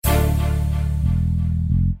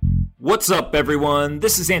What's up, everyone?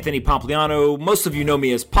 This is Anthony Pompliano. Most of you know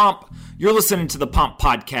me as Pomp. You're listening to the Pomp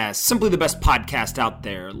Podcast, simply the best podcast out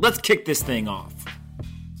there. Let's kick this thing off.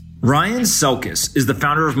 Ryan Sekis is the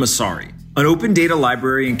founder of Messari, an open data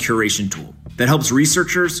library and curation tool that helps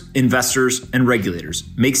researchers, investors, and regulators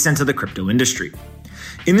make sense of the crypto industry.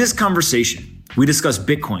 In this conversation, we discuss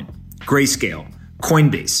Bitcoin, Grayscale,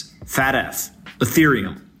 Coinbase, FATF,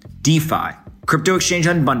 Ethereum, DeFi, crypto exchange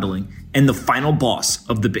unbundling, and the final boss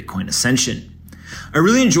of the Bitcoin ascension. I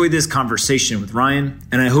really enjoyed this conversation with Ryan,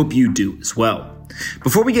 and I hope you do as well.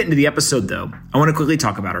 Before we get into the episode, though, I want to quickly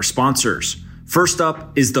talk about our sponsors. First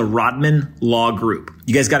up is the Rodman Law Group.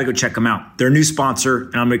 You guys got to go check them out. They're a new sponsor,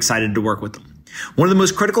 and I'm excited to work with them. One of the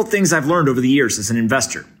most critical things I've learned over the years as an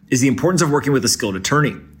investor is the importance of working with a skilled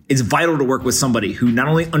attorney. It's vital to work with somebody who not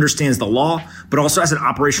only understands the law, but also has an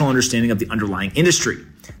operational understanding of the underlying industry.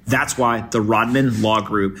 That's why the Rodman Law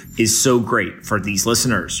Group is so great for these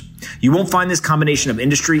listeners. You won't find this combination of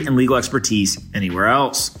industry and legal expertise anywhere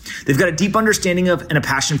else. They've got a deep understanding of and a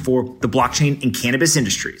passion for the blockchain and cannabis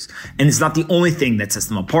industries, and it's not the only thing that sets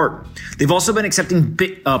them apart. They've also been accepting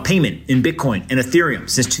payment in Bitcoin and Ethereum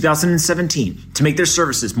since 2017 to make their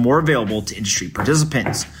services more available to industry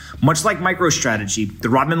participants. Much like MicroStrategy, the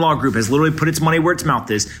Rodman Law Group has literally put its money where its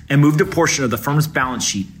mouth is and moved a portion of the firm's balance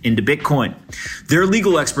sheet into Bitcoin. Their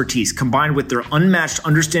legal expertise, combined with their unmatched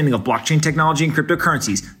understanding of blockchain technology and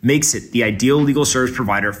cryptocurrencies, makes it the ideal legal service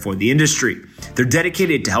provider for the industry. They're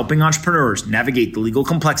dedicated to helping entrepreneurs navigate the legal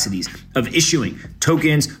complexities of issuing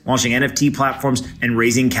tokens, launching NFT platforms, and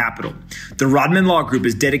raising capital. The Rodman Law Group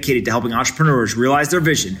is dedicated to helping entrepreneurs realize their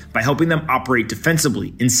vision by helping them operate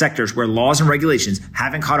defensively in sectors where laws and regulations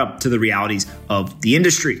haven't caught up to the realities of the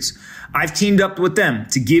industries. I've teamed up with them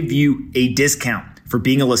to give you a discount for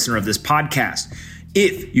being a listener of this podcast.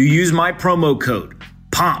 If you use my promo code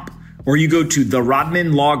POMP, or you go to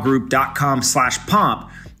therodmanlawgroup.com/pomp,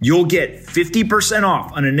 you'll get 50%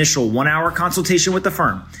 off an initial 1-hour consultation with the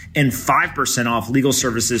firm and 5% off legal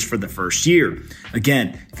services for the first year.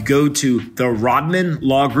 Again, if you go to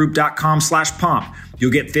therodmanlawgroup.com/pomp,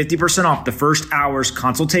 you'll get 50% off the first hour's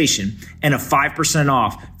consultation and a 5%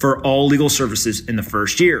 off for all legal services in the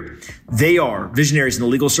first year. They are visionaries in the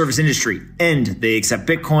legal service industry and they accept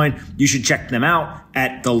Bitcoin. You should check them out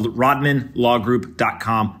at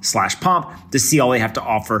therodmanlawgroup.com/pomp to see all they have to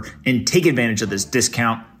offer and take advantage of this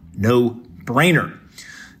discount. No brainer.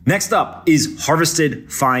 Next up is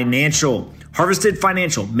Harvested Financial. Harvested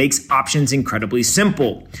Financial makes options incredibly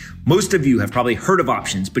simple. Most of you have probably heard of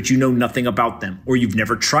options, but you know nothing about them, or you've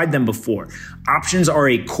never tried them before. Options are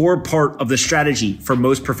a core part of the strategy for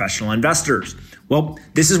most professional investors. Well,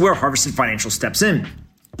 this is where Harvested Financial steps in.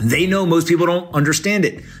 They know most people don't understand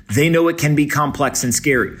it. They know it can be complex and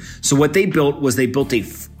scary. So what they built was a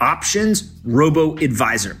options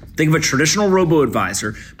robo-advisor. Think of a traditional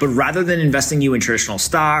robo-advisor, but rather than investing you in traditional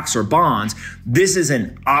stocks or bonds, this is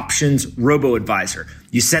an options robo-advisor.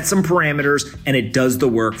 You set some parameters and it does the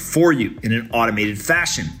work for you in an automated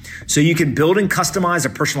fashion. So you can build and customize a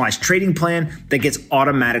personalized trading plan that gets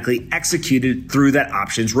automatically executed through that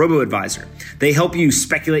options robo-advisor. They help you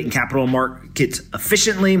speculate in capital markets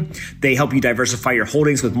efficiently. They help you diversify your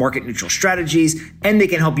holdings with market neutral strategies, and they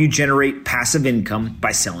can help you generate passive income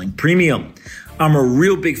by selling premium. I'm a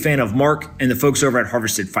real big fan of Mark and the folks over at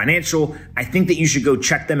Harvested Financial. I think that you should go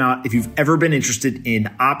check them out if you've ever been interested in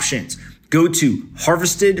options. Go to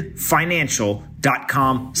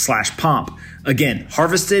harvestedfinancial.com/pomp. Again,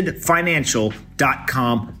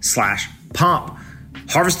 harvestedfinancial.com/pomp.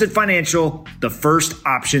 Harvested Financial, the first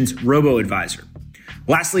options robo-advisor.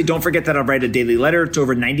 Lastly, don't forget that I write a daily letter to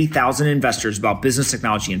over 90,000 investors about business,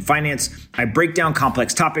 technology, and finance. I break down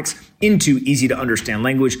complex topics into easy to understand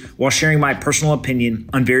language while sharing my personal opinion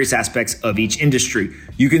on various aspects of each industry.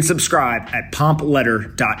 You can subscribe at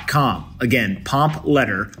pompletter.com. Again,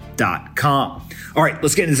 pompletter.com. All right,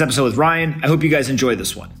 let's get into this episode with Ryan. I hope you guys enjoy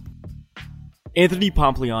this one. Anthony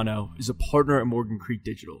Pompliano is a partner at Morgan Creek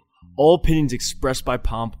Digital. All opinions expressed by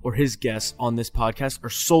Pomp or his guests on this podcast are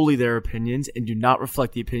solely their opinions and do not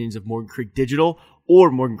reflect the opinions of Morgan Creek Digital or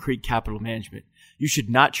Morgan Creek Capital Management. You should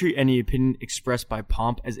not treat any opinion expressed by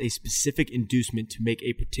Pomp as a specific inducement to make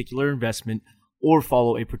a particular investment or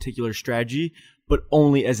follow a particular strategy, but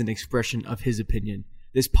only as an expression of his opinion.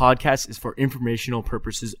 This podcast is for informational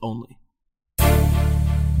purposes only.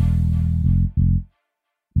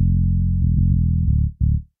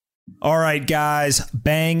 All right, guys,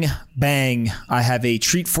 bang, bang. I have a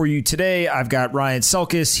treat for you today. I've got Ryan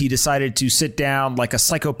Sekis. He decided to sit down like a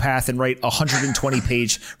psychopath and write a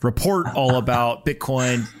 120-page report all about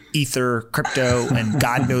Bitcoin, Ether, crypto, and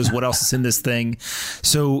God knows what else is in this thing.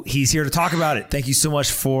 So he's here to talk about it. Thank you so much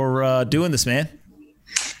for doing this, man.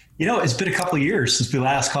 You know, it's been a couple of years since we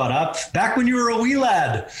last caught up. Back when you were a wee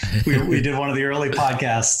lad, we did one of the early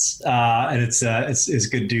podcasts, and it's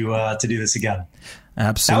good to do this again.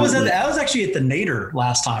 Absolutely. That was actually at the Nader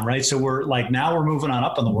last time, right? So we're moving on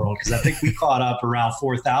up in the world, because I think we caught up around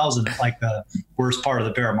 4,000 at like the worst part of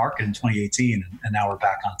the bear market in 2018, and now we're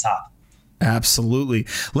back on top. Absolutely.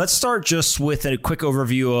 Let's start just with a quick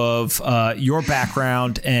overview of your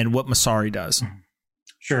background and what Messari does.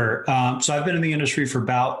 Sure. So I've been in the industry for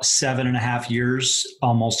about 7.5 years,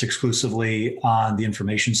 almost exclusively on the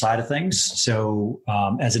information side of things. So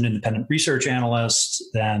as an independent research analyst,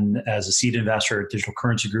 then as a seed investor at Digital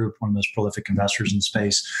Currency Group, one of the most prolific investors in the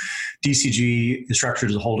space. DCG is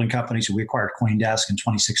structured as a holding company. So we acquired CoinDesk in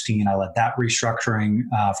 2016. I led that restructuring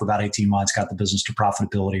for about 18 months, got the business to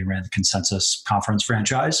profitability, and ran the Consensus conference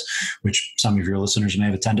franchise, which some of your listeners may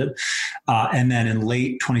have attended. And then in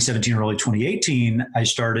late 2017, early 2018, I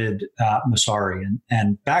started Messari.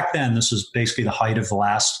 And back then, this was basically the height of the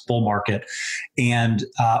last bull market. And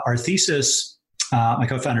our thesis, my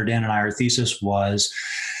co-founder Dan and I, our thesis was,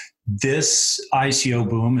 this ICO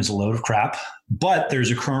boom is a load of crap, but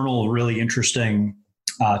there's a kernel of really interesting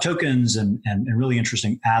tokens and really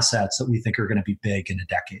interesting assets that we think are going to be big in a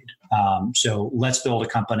decade. So let's build a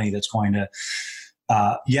company that's going to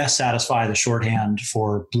satisfy the shorthand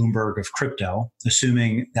for Bloomberg of crypto,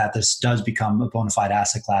 assuming that this does become a bona fide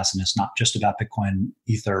asset class and it's not just about Bitcoin,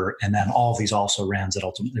 Ether, and then all of these also rans that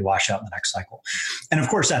ultimately wash out in the next cycle. And of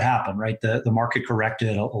course that happened, right? The market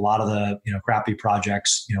corrected. A lot of the crappy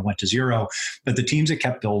projects went to zero, but the teams that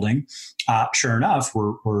kept building, sure enough,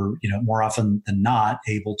 were more often than not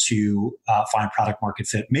able to find product market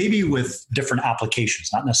fit, maybe with different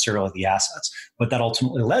applications, not necessarily the assets. What that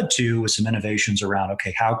ultimately led to was some innovations around,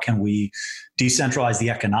 okay, how can we decentralize the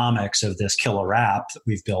economics of this killer app that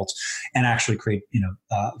we've built and actually create,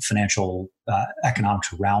 financial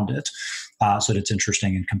economics around it, so that it's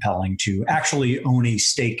interesting and compelling to actually own a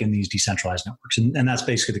stake in these decentralized networks. And that's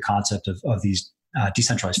basically the concept of these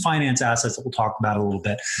decentralized finance assets that we'll talk about a little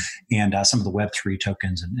bit, and some of the Web3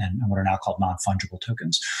 tokens and what are now called non-fungible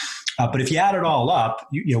tokens. But if you add it all up,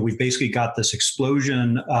 we've basically got this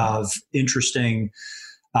explosion of interesting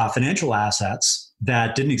financial assets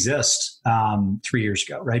that didn't exist 3 years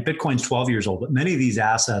ago, right? Bitcoin's 12 years old, but many of these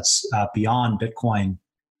assets beyond Bitcoin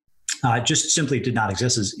just simply did not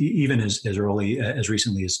exist even as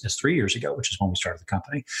recently as 3 years ago, which is when we started the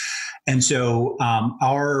company. And so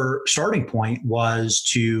our starting point was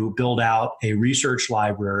to build out a research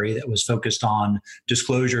library that was focused on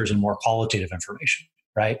disclosures and more qualitative information,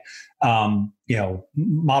 right?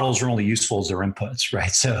 Models are only useful as their inputs,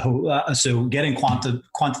 right? So getting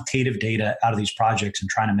quantitative data out of these projects and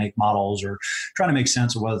trying to make models or trying to make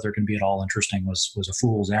sense of whether they're going to be at all interesting was a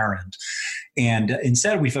fool's errand. And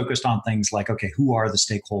instead, we focused on things like, okay, who are the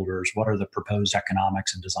stakeholders? What are the proposed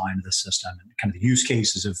economics and design of the system, and kind of the use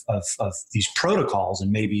cases of these protocols,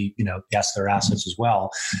 and maybe yes, their assets as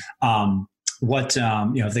well. Have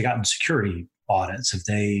they gotten security audits? If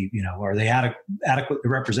they, are they adequately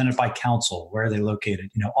represented by counsel? Where are they located?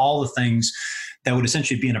 All the things that would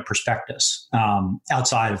essentially be in a prospectus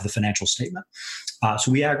outside of the financial statement.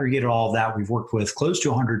 So we aggregated all of that. We've worked with close to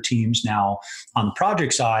 100 teams now on the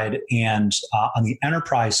project side, and on the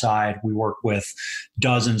enterprise side, we work with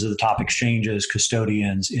dozens of the top exchanges,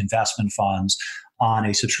 custodians, investment funds on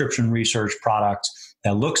a subscription research product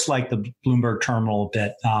that looks like the Bloomberg terminal a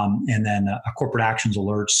bit, and then a corporate actions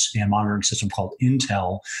alerts and monitoring system called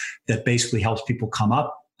Intel that basically helps people come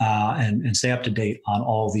up and stay up to date on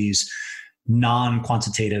all these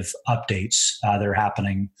non-quantitative updates that are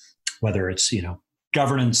happening, whether it's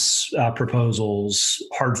governance proposals,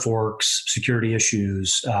 hard forks, security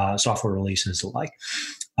issues, software releases, the like.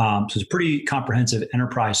 So it's a pretty comprehensive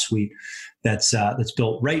enterprise suite that's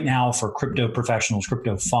built right now for crypto professionals,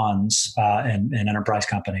 crypto funds, and enterprise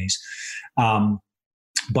companies.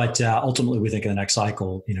 But ultimately, we think in the next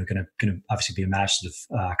cycle, going to obviously be a massive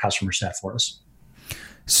customer set for us.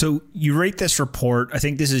 So you rate this report. I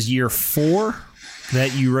think this is year 4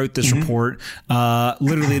 that you wrote this report.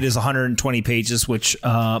 Literally, it is 120 pages, which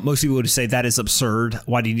most people would say that is absurd.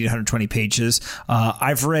 Why do you need 120 pages?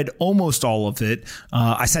 I've read almost all of it.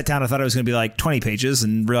 I sat down, I thought it was going to be like 20 pages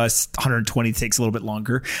and realized 120 takes a little bit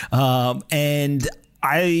longer. And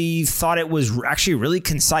I thought it was actually really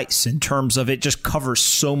concise in terms of it just covers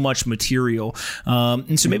so much material.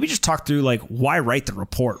 And so maybe just talk through like why write the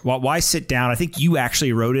report? Why sit down? I think you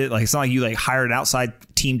actually wrote it. Like it's not like you like hired an outside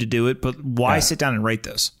team to do it, but why sit down and write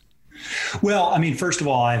this? Well, I mean, first of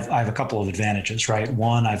all, I have a couple of advantages, right?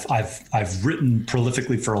 One, I've written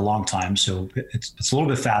prolifically for a long time, so it's a little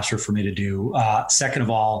bit faster for me to do. Second of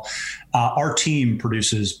all, our team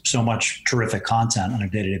produces so much terrific content on a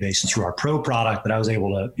day-to-day basis through our Pro product that I was able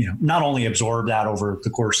to, not only absorb that over the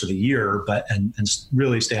course of the year, but and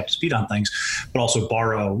really stay up to speed on things, but also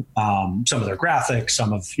borrow some of their graphics,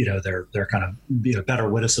 some of their kind of better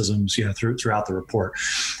witticisms throughout the report.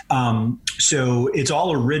 So it's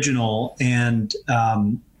all original. And,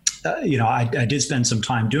 I did spend some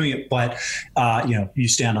time doing it, but, you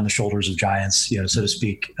stand on the shoulders of giants, so to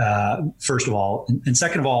speak, first of all. And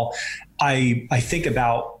second of all, I think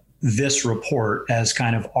about this report as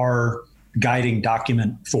kind of our guiding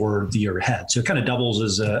document for the year ahead. So it kind of doubles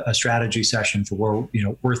as a strategy session for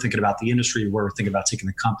where, we're thinking about the industry, where we're thinking about taking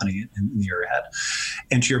the company in the year ahead.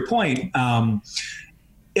 And to your point,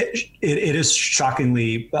 it is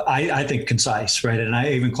shockingly, I think, concise, right? And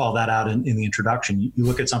I even call that out in the introduction. You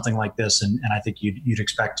look at something like this, and I think you'd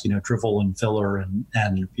expect, drivel and filler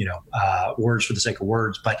and words for the sake of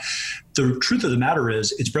words. But the truth of the matter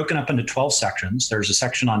is, it's broken up into 12 sections. There's a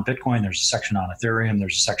section on Bitcoin. There's a section on Ethereum.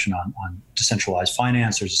 There's a section on decentralized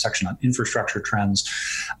finance. There's a section on infrastructure trends.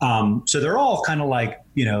 So they're all kind of like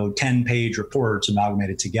 10-page reports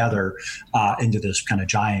amalgamated together into this kind of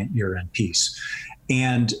giant year-end piece.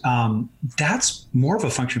 And that's more of a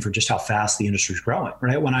function for just how fast the industry is growing,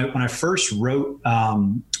 right? When I first wrote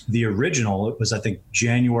the original, it was, I think,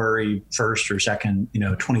 January 1st or 2nd,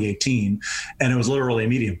 2018, and it was literally a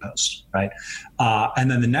Medium post, right? And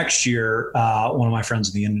then the next year, one of my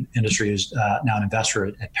friends in the industry is now an investor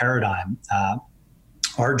at Paradigm,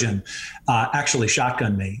 Arjun, actually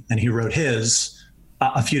shotgunned me, and he wrote his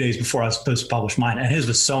a few days before I was supposed to publish mine, and his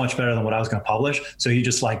was so much better than what I was going to publish. So he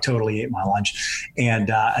just like totally ate my lunch, and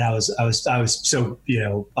I was so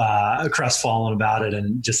crestfallen about it,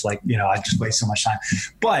 and just like I just wasted so much time.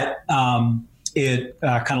 But it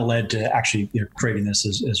kind of led to actually creating this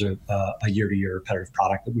as a year-to-year repetitive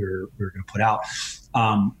product that we were going to put out,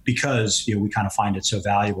 because we kind of find it so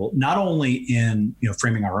valuable, not only in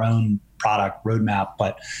framing our own product roadmap,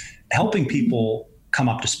 but helping people come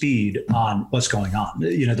up to speed on what's going on.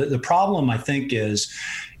 The problem, I think, is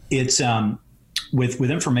it's with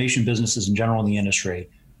information businesses in general in the industry,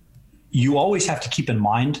 you always have to keep in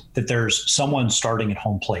mind that there's someone starting at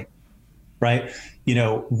home plate, right?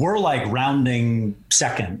 We're like rounding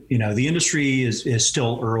second. The industry is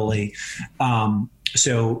still early.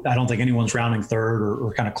 So I don't think anyone's rounding third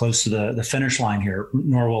or kind of close to the finish line here,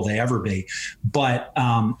 nor will they ever be. But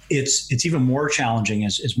it's even more challenging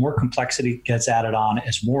as more complexity gets added on,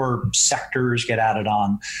 as more sectors get added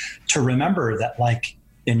on, to remember that, like,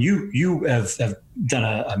 and you have done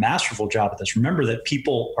a masterful job at this. Remember that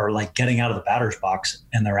people are like getting out of the batter's box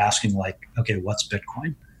and they're asking like, okay, what's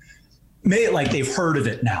Bitcoin? Like they've heard of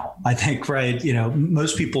it now, I think, right?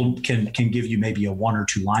 Most people can give you maybe a one or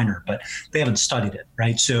two liner, but they haven't studied it,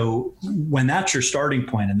 right? So when that's your starting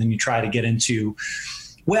point, and then you try to get into,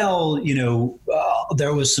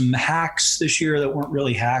 there was some hacks this year that weren't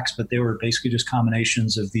really hacks, but they were basically just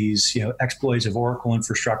combinations of these, exploits of Oracle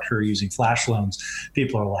infrastructure using flash loans.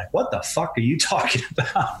 People are like, what the fuck are you talking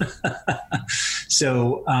about?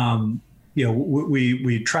 So,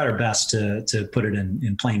 we tried our best to put it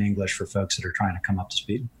in plain English for folks that are trying to come up to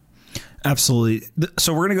speed. Absolutely.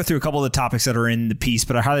 So we're going to go through a couple of the topics that are in the piece,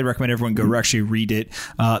 but I highly recommend everyone go actually read it.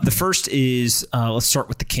 The first is, let's start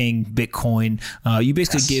with the king, Bitcoin. You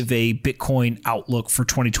basically give a Bitcoin outlook for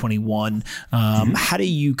 2021. How do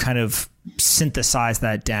you kind of synthesize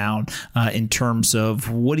that down in terms of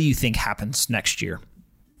what do you think happens next year?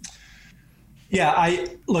 Yeah,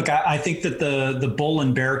 I think that the bull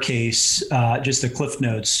and bear case, just the cliff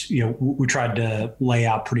notes, we tried to lay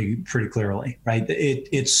out pretty clearly, right?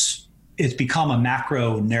 It's become a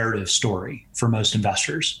macro narrative story for most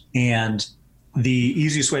investors, and the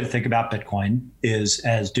easiest way to think about Bitcoin is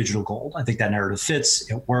as digital gold. I think that narrative fits.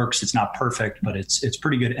 It works. It's not perfect, but it's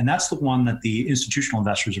pretty good, and that's the one that the institutional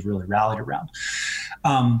investors have really rallied around.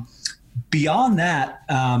 Beyond that,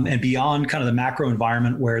 and beyond kind of the macro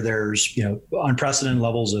environment where there's unprecedented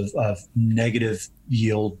levels of negative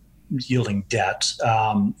yielding debt,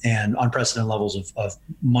 and unprecedented levels of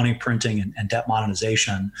money printing and debt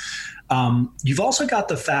monetization, you've also got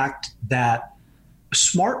the fact that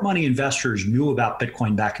smart money investors knew about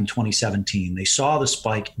Bitcoin back in 2017. They saw the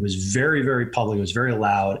spike. It was very, very public. It was very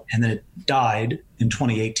loud, and then it died in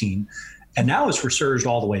 2018. and now it's resurged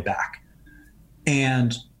all the way back.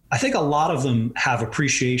 And I think a lot of them have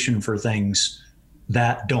appreciation for things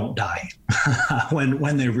that don't die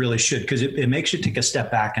when they really should, because it makes you take a step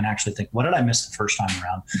back and actually think, what did I miss the first time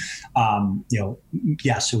around?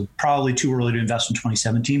 Yes, it was probably too early to invest in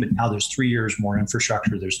 2017, but now there's 3 years more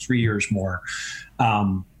infrastructure. There's 3 years more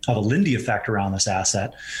of a Lindy effect around this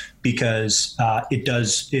asset, because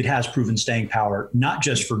it has proven staying power, not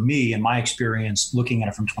just for me and my experience looking at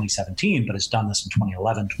it from 2017, but it's done this in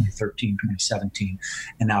 2011, 2013, 2017,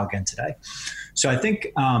 and now again today. So I think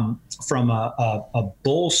from a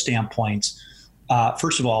bull standpoint,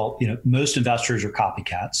 first of all, most investors are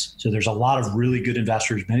copycats. So there's a lot of really good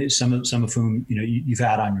investors, some of whom you've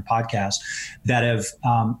had on your podcast, that have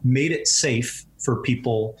made it safe for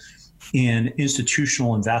people in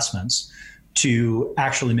institutional investments to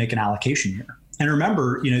actually make an allocation here. And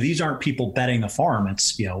remember, these aren't people betting the farm.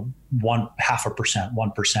 It's 0.5%,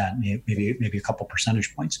 1%, maybe a couple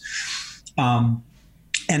percentage points.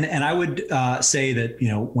 And I would say that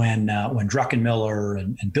when Druckenmiller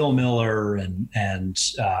and Bill Miller and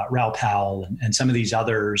Raoul Pal and some of these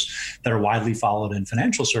others that are widely followed in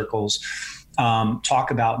financial circles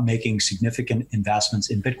talk about making significant investments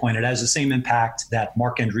in Bitcoin, it has the same impact that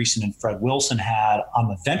Mark Andreessen and Fred Wilson had on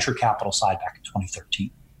the venture capital side back in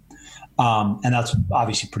 2013. And that's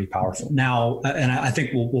obviously pretty powerful. Now, and I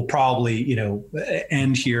think we'll probably,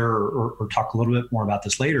 end here or talk a little bit more about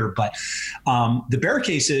this later. But the bear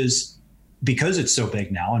case is, because it's so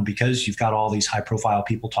big now and because you've got all these high profile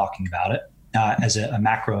people talking about it as a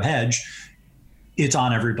macro hedge, it's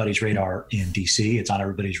on everybody's radar in DC. It's on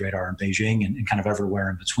everybody's radar in Beijing and kind of everywhere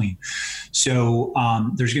in between. So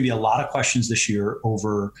there's going to be a lot of questions this year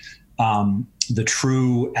over the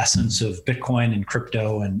true essence of Bitcoin and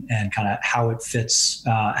crypto and kind of how it fits.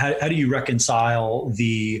 How do you reconcile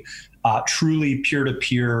the truly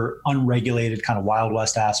peer-to-peer, unregulated kind of Wild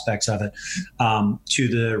West aspects of it to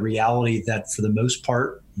the reality that for the most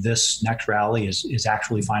part, this next rally is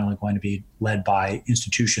actually finally going to be led by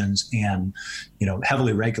institutions and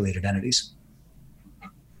heavily regulated entities.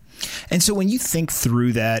 And so when you think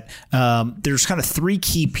through that, there's kind of three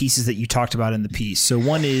key pieces that you talked about in the piece. So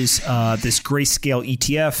one is this Grayscale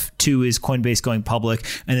ETF, two is Coinbase going public,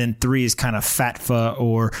 and then three is kind of FATFA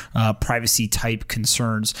or privacy type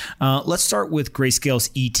concerns. Let's start with Grayscale's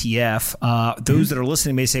ETF. Those that are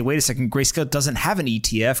listening may say, wait a second, Grayscale doesn't have an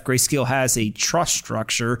ETF. Grayscale has a trust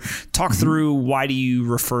structure. Talk through, why do you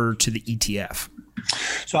refer to the ETF?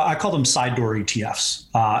 So I call them side door ETFs.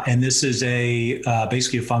 And this is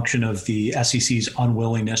basically a function of the SEC's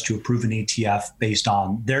unwillingness to approve an ETF based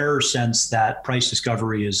on their sense that price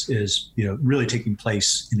discovery is really taking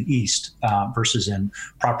place in the East versus in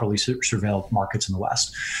properly surveilled markets in the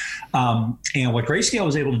West. And what Grayscale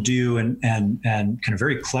was able to do and kind of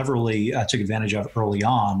very cleverly took advantage of early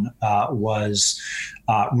on was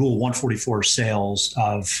Rule 144 sales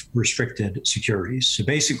of restricted securities. So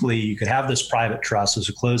basically, you could have this private trust as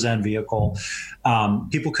a closed-end vehicle.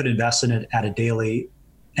 People could invest in it at a daily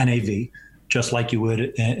NAV, just like you would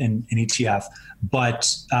in an ETF,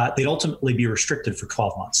 but they'd ultimately be restricted for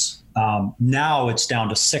 12 months. Now it's down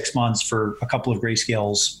to 6 months for a couple of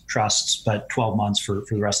Grayscale's trusts, but 12 months for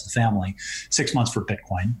the rest of the family, 6 months for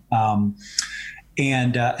Bitcoin.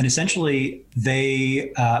 And essentially,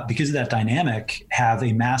 they, because of that dynamic, have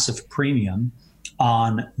a massive premium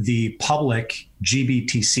on the public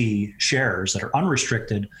GBTC shares that are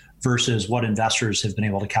unrestricted versus what investors have been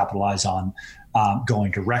able to capitalize on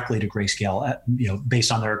going directly to Grayscale,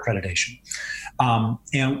 based on their accreditation.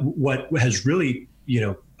 And what has really,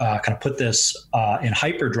 kind of put this in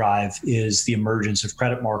hyperdrive is the emergence of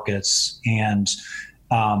credit markets and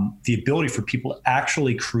the ability for people to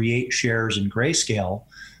actually create shares in Grayscale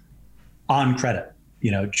on credit.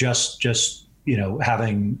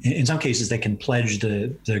 Having, in some cases, they can pledge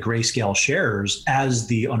the Grayscale shares as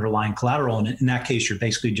the underlying collateral. And in that case, you're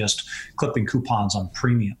basically just clipping coupons on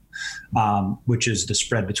premium, which is the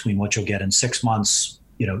spread between what you'll get in 6 months.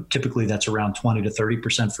 Typically that's around 20 to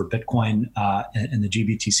 30% for Bitcoin and the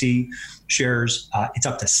GBTC shares. It's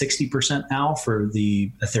up to 60% now for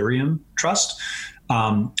the Ethereum trust.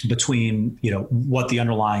 Between what the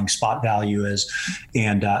underlying spot value is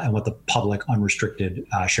and what the public unrestricted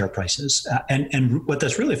share price is, and what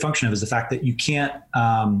that's really a function of is the fact that you can't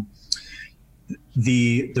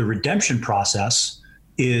the redemption process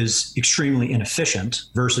is extremely inefficient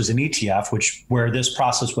versus an ETF, where this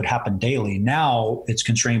process would happen daily. Now it's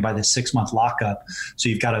constrained by the 6 month lockup, so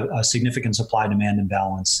you've got a significant supply demand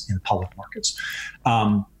imbalance in the public markets.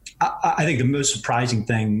 I think the most surprising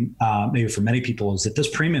thing, maybe for many people, is that this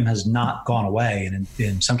premium has not gone away, and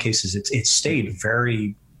in some cases, it's stayed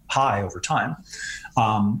very high over time.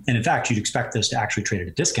 And in fact, you'd expect this to actually trade at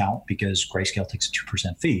a discount because Grayscale takes a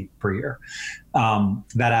 2% fee per year.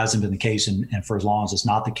 That hasn't been the case. And for as long as it's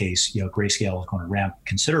not the case, Grayscale is going to ramp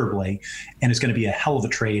considerably. And it's going to be a hell of a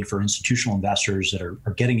trade for institutional investors that are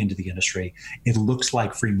getting into the industry. It looks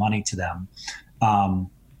like free money to them.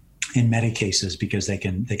 In many cases, because they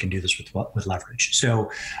can do this with leverage. So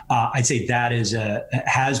I'd say that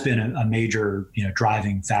has been a major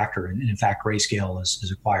driving factor. And in fact, Grayscale has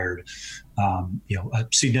acquired a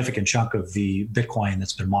significant chunk of the Bitcoin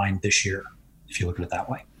that's been mined this year, if you look at it that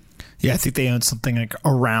way. Yeah, I think they own something like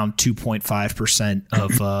around 2.5%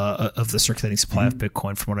 of the circulating supply of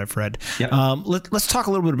Bitcoin, from what I've read. Yep. Let's talk a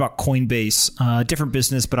little bit about Coinbase. Different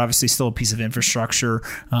business, but obviously still a piece of infrastructure.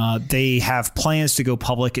 They have plans to go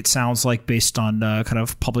public, it sounds like, based on kind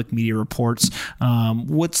of public media reports.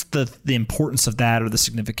 What's the importance of that or the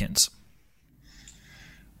significance?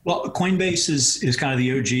 Well, Coinbase is kind of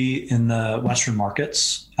the OG in the Western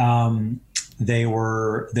markets. They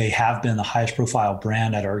have been the highest profile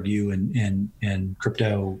brand, I'd argue, in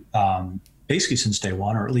crypto, basically since day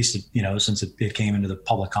one, or at least since it came into the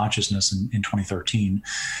public consciousness in 2013.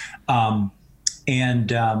 What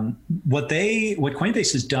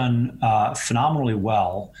Coinbase has done phenomenally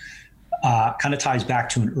well kind of ties back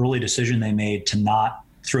to an early decision they made to not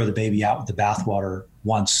throw the baby out with the bathwater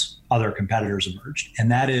once other competitors emerged,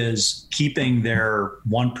 and that is keeping their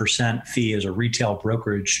 1% fee as a retail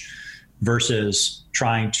brokerage versus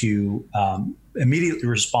trying to immediately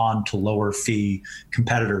respond to lower fee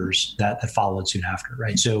competitors that followed soon after,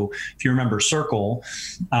 right? So if you remember Circle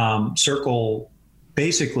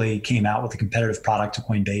basically came out with a competitive product to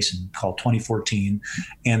Coinbase called 2014,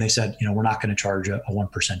 and they said, we're not going to charge a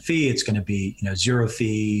 1% fee. It's going to be zero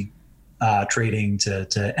fee trading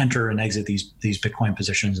to enter and exit these Bitcoin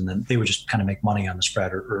positions, and then they would just kind of make money on the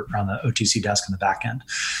spread or on the OTC desk in the back end.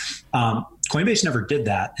 Coinbase never did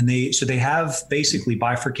that, and they have basically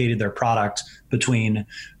bifurcated their product between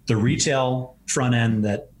the retail front end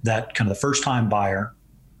that kind of the first time buyer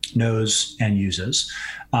knows and uses,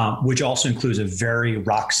 which also includes a very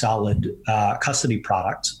rock solid custody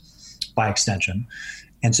product by extension.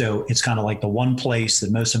 And so it's kind of like the one place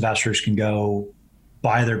that most investors can go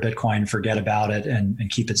buy their Bitcoin, forget about it, and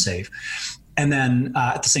keep it safe. And then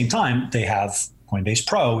at the same time, they have Coinbase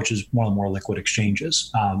Pro, which is one of the more liquid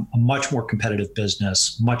exchanges, a much more competitive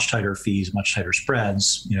business, much tighter fees, much tighter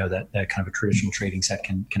spreads, that kind of a traditional trading set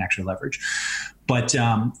can actually leverage. But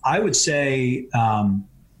I would say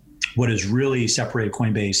what has really separated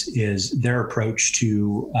Coinbase is their approach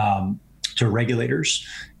to regulators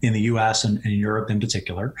in the US and in Europe in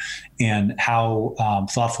particular, and how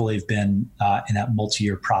thoughtful they've been in that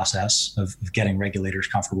multi-year process of getting regulators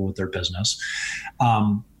comfortable with their business.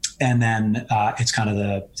 And then it's kind of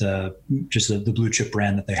the blue chip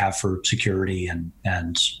brand that they have for security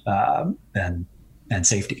and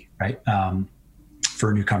safety, right?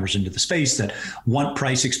 For newcomers into the space that want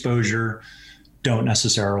price exposure, don't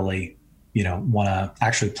necessarily, want to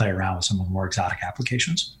actually play around with some of the more exotic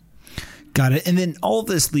applications. Got it. And then all of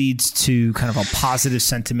this leads to kind of a positive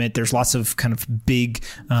sentiment. There's lots of kind of big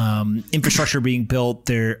infrastructure being built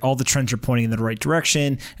there. All the trends are pointing in the right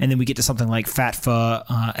direction. And then we get to something like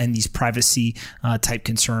FATFA and these privacy type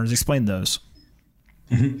concerns. Explain those.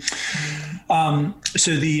 Mm-hmm.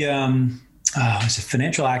 So the it's a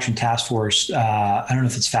Financial Action Task Force. I don't know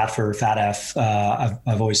if it's FATFA or FATF.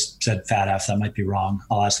 I've always said FATF. That might be wrong.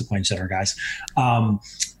 I'll ask the Coin Center guys.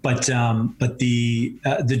 But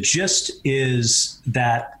the gist is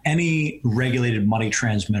that any regulated money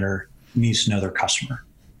transmitter needs to know their customer,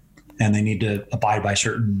 and they need to abide by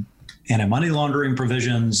certain anti-money laundering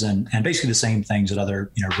provisions and basically the same things that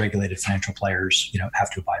other regulated financial players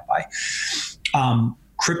have to abide by.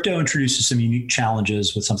 Crypto introduces some unique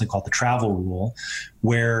challenges with something called the travel rule,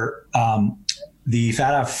 where the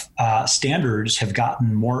FATF standards have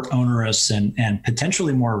gotten more onerous and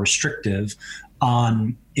potentially more restrictive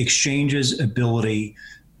on exchanges' ability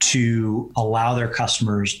to allow their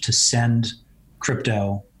customers to send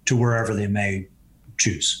crypto to wherever they may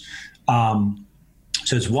choose.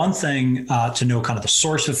 So it's one thing to know kind of the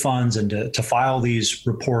source of funds and to file these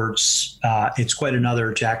reports. It's quite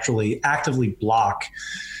another to actually actively block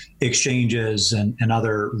exchanges and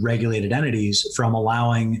other regulated entities from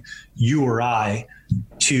allowing you or I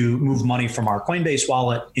to move money from our Coinbase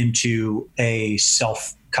wallet into a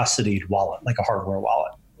self-custodied wallet, like a hardware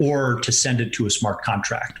wallet, or to send it to a smart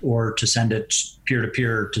contract, or to send it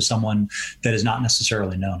peer-to-peer to someone that is not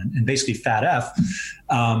necessarily known. And basically FATF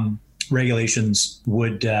regulations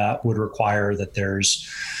would require that there's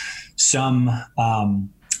some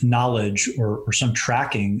knowledge or some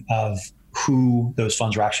tracking of who those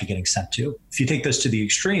funds are actually getting sent to. If you take this to the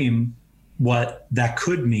extreme, what that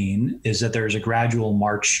could mean is that there's a gradual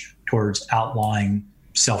march towards outlawing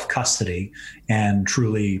self-custody and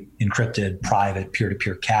truly encrypted private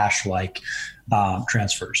peer-to-peer cash-like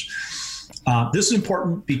transfers. This is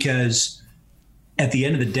important because at the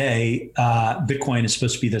end of the day, Bitcoin is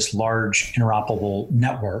supposed to be this large interoperable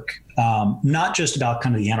network, not just about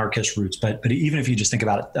kind of the anarchist roots, but even if you just think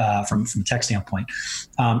about it from a tech standpoint,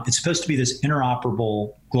 it's supposed to be this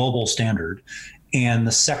interoperable global standard. And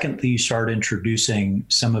the second that you start introducing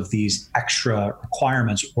some of these extra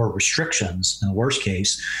requirements or restrictions, in the worst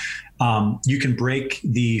case, you can break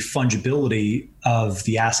the fungibility of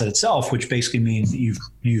the asset itself, which basically means that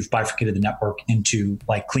you've bifurcated the network into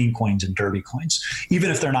like clean coins and dirty coins,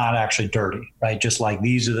 even if they're not actually dirty, right? Just like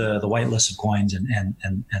these are the whitelisted coins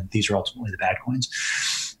and these are ultimately the bad coins.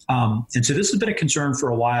 And so this has been a concern for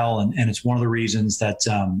a while, and it's one of the reasons that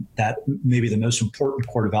that maybe the most important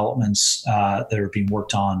core developments that are being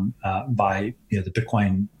worked on by the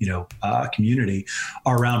Bitcoin community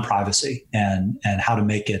are around privacy and how to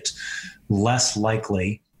make it less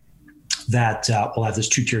likely that we'll have this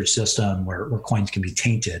two-tiered system where coins can be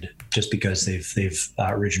tainted just because they've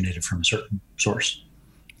originated from a certain source.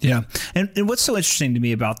 Yeah. And what's so interesting to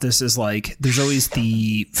me about this is like there's always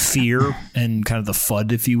the fear and kind of the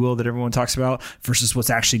FUD, if you will, that everyone talks about versus what's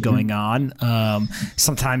actually going on.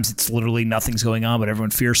 Sometimes it's literally nothing's going on, but everyone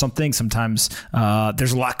fears something. Sometimes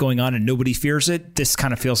there's a lot going on and nobody fears it. This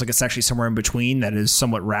kind of feels like it's actually somewhere in between that is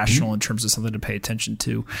somewhat rational in terms of something to pay attention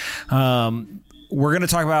to. We're going to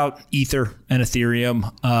talk about Ether and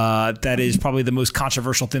Ethereum. That is probably the most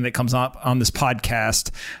controversial thing that comes up on this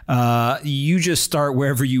podcast. You just start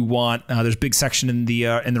wherever you want. There's a big section in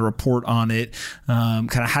the report on it. Kind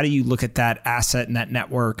of how do you look at that asset and that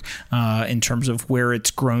network in terms of where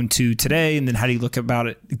it's grown to today, and then how do you look about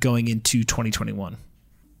it going into 2021?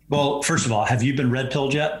 Well, first of all, have you been red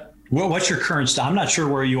pilled yet? What's your current I'm not sure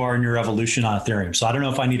where you are in your evolution on Ethereum. So I don't know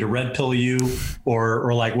if I need to red pill you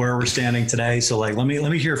or like where we're standing today. So like, let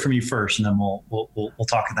me hear from you first, and then we'll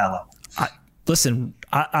talk at that level. Listen,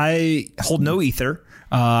 I hold no Ether.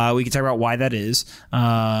 We can talk about why that is.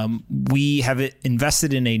 We have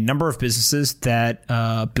invested in a number of businesses that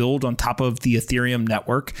build on top of the Ethereum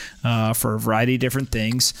network for a variety of different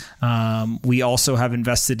things. We also have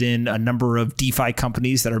invested in a number of DeFi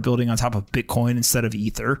companies that are building on top of Bitcoin instead of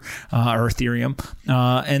Ether or Ethereum.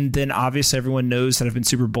 And then obviously everyone knows that I've been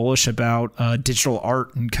super bullish about digital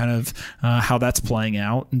art and kind of how that's playing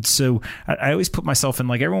out. And so I always put myself in,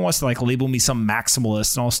 like, everyone wants to like label me some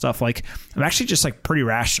maximalist and all stuff. Like, I'm actually just like pretty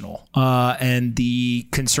rational. And the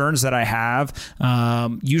concerns that I have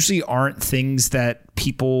usually aren't things that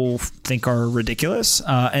people think are ridiculous.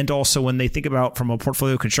 And also when they think about from a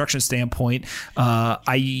portfolio construction standpoint,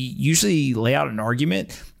 I usually lay out an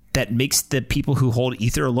argument that makes the people who hold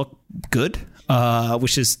Ether look good.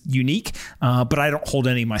 Which is unique, but I don't hold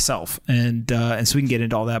any myself, and so we can get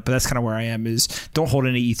into all that. But that's kind of where I am: is don't hold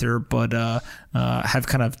any Ether, but have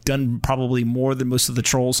kind of done probably more than most of the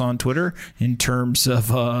trolls on Twitter in terms of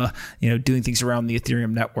doing things around the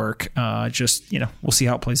Ethereum network. We'll see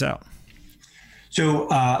how it plays out. So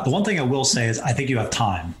the one thing I will say is I think you have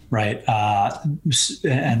time, right?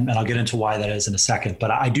 And I'll get into why that is in a second.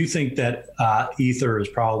 But I do think that Ether is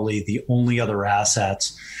probably the only other asset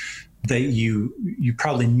that you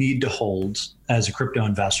probably need to hold as a crypto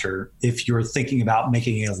investor if you're thinking about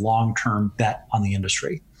making a long-term bet on the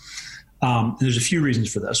industry. There's a few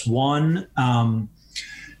reasons for this. One,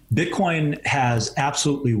 Bitcoin has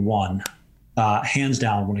absolutely won, hands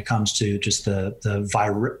down, when it comes to just the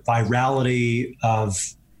virality of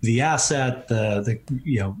the asset.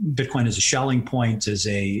 Bitcoin is a Schelling point, is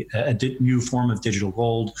a new form of digital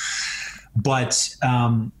gold, but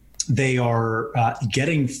they are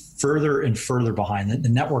getting further and further behind. The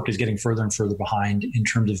network is getting further and further behind in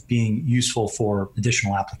terms of being useful for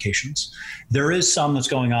additional applications. There is some that's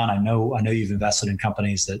going on. I know you've invested in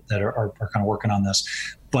companies that are kind of working on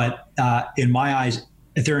this, but in my eyes,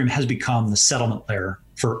 Ethereum has become the settlement layer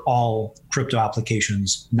for all crypto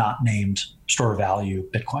applications not named store of value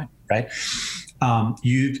Bitcoin, right?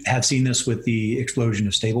 You have seen this with the explosion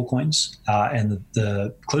of stablecoins and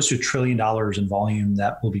the close to $1 trillion in volume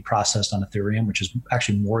that will be processed on Ethereum, which is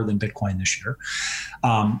actually more than Bitcoin this year.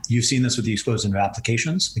 You've seen this with the explosion of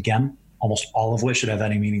applications. Again, almost all of which should have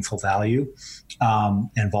any meaningful value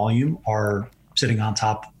and volume are sitting on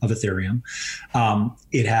top of Ethereum.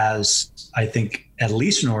 It has, I think, at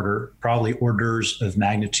least probably orders of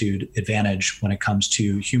magnitude advantage when it comes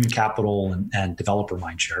to human capital and developer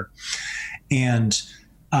mindshare. And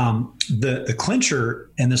the clincher,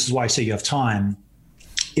 and this is why I say you have time,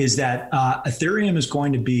 is that Ethereum is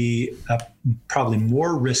going to be probably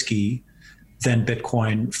more risky than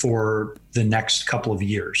Bitcoin for the next couple of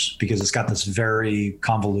years, because it's got this very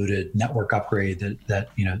convoluted network upgrade that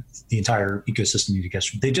the entire ecosystem needs to get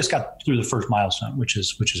through. They just got through the first milestone, which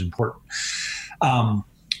is important.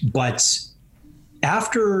 But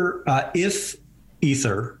after if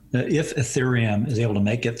Ethereum is able to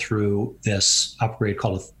make it through this upgrade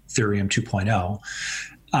called Ethereum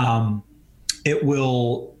 2.0, it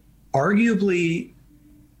will arguably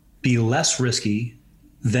be less risky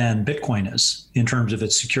than Bitcoin is in terms of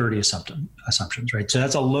its security assumptions, right? So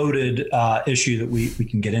that's a loaded issue that we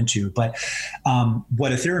can get into. But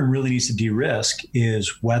what Ethereum really needs to de-risk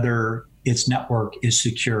is whether its network is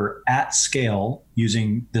secure at scale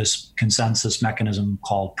using this consensus mechanism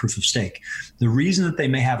called proof of stake. The reason that they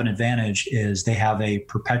may have an advantage is they have a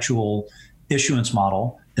perpetual issuance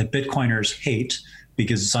model that Bitcoiners hate,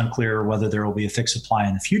 because it's unclear whether there will be a fixed supply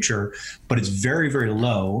in the future, but it's very, very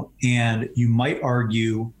low. And you might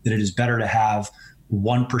argue that it is better to have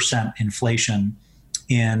 1% inflation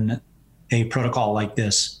in a protocol like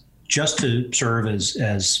this, just to serve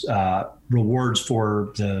as rewards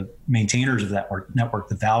for the maintainers of that network,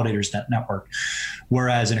 the validators of that network.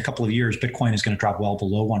 Whereas in a couple of years, Bitcoin is going to drop well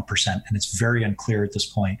below 1%. And it's very unclear at this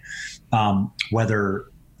point whether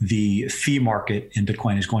the fee market in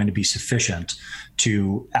Bitcoin is going to be sufficient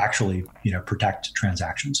to actually, protect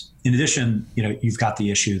transactions. In addition, you've got the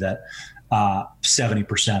issue that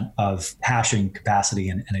 70% of hashing capacity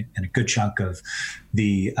and a good chunk of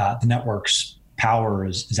the network's power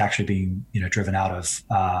is actually being, driven out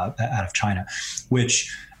of China,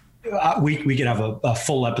 which we could have a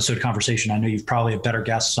full episode conversation. I know you've probably have better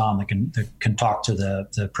guests on that can talk to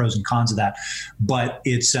the pros and cons of that, but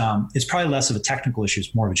it's probably less of a technical issue.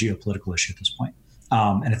 It's more of a geopolitical issue at this point.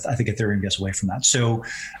 And I think Ethereum gets away from that. So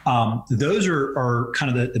those are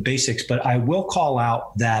kind of the basics, but I will call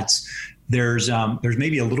out that there's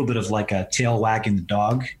maybe a little bit of like a tail wagging the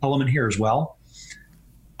dog element here as well.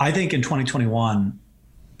 I think in 2021,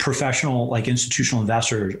 professional, like institutional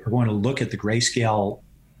investors are going to look at the Grayscale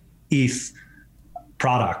ETH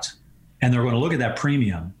product, and they're going to look at that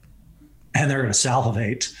premium, and they're going to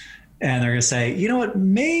salivate, and they're going to say, you know what,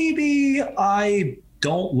 maybe I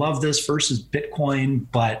don't love this versus Bitcoin,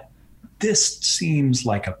 but this seems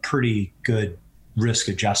like a pretty good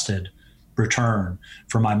risk-adjusted return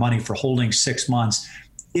for my money for holding 6 months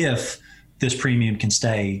if this premium can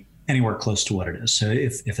stay anywhere close to what it is. So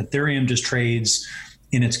if Ethereum just trades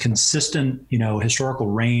in its consistent, historical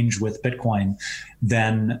range with Bitcoin,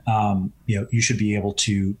 then you should be able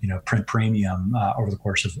to print premium over the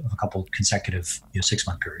course of a couple consecutive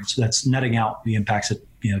 6-month periods. So that's netting out the impacts of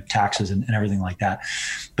taxes and everything like that.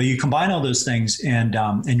 But you combine all those things, and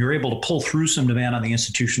you're able to pull through some demand on the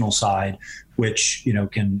institutional side, which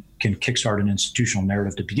can kickstart an institutional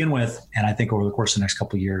narrative to begin with. And I think over the course of the next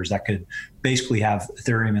couple of years, that could basically have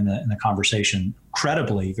Ethereum in the conversation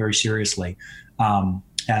credibly, very seriously,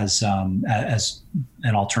 as an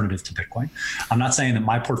alternative to Bitcoin. I'm not saying that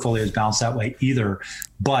my portfolio is balanced that way either,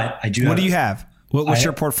 but I do. What do you have? What's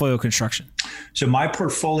your portfolio construction? So my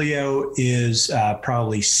portfolio is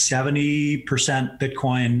probably 70%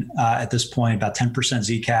 Bitcoin at this point, about 10%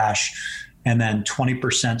 Zcash, and then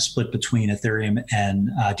 20% split between Ethereum and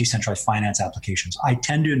decentralized finance applications. I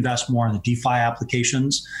tend to invest more in the DeFi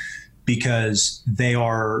applications because they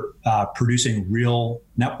are producing real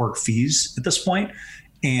network fees at this point.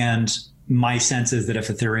 And my sense is that if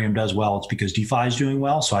Ethereum does well, it's because DeFi is doing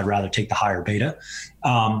well. So I'd rather take the higher beta.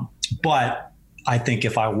 But I think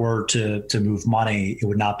if I were to move money, it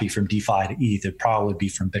would not be from DeFi to ETH. It'd probably be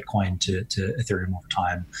from Bitcoin to Ethereum over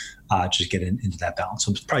time, just get into that balance.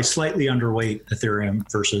 So I'm probably slightly underweight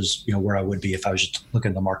Ethereum versus where I would be if I was just looking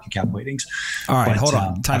at the market cap weightings. All right, hold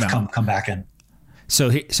on. Time out. Come back in. So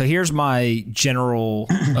here's my general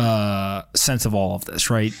sense of all of this,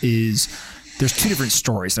 right, is there's two different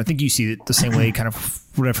stories. I think you see it the same way, kind of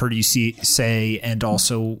what I've heard you say and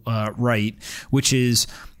also write, which is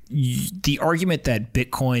the argument that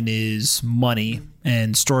Bitcoin is money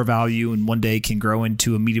and store value and one day can grow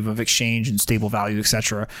into a medium of exchange and stable value, et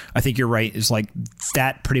cetera. I think you're right, is like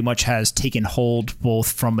that pretty much has taken hold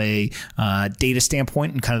both from a data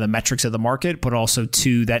standpoint and kind of the metrics of the market, but also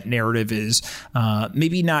too, that narrative is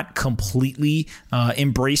maybe not completely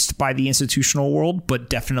embraced by the institutional world, but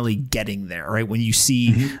definitely getting there, right? When you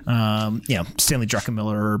see, Stanley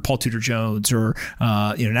Druckenmiller or Paul Tudor Jones or,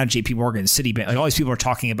 now JP Morgan, Citibank, like all these people are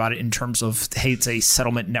talking about it in terms of, hey, it's a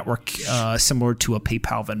settlement network similar to a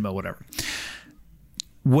PayPal, Venmo, whatever.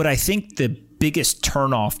 What I think the biggest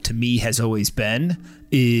turnoff to me has always been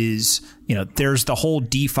is, there's the whole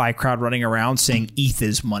DeFi crowd running around saying ETH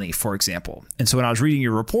is money, for example. And so when I was reading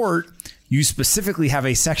your report, you specifically have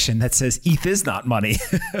a section that says ETH is not money.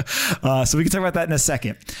 So we can talk about that in a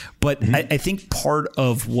second. But I think part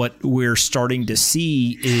of what we're starting to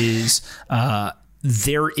see is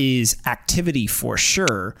there is activity for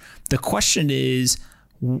sure. The question is,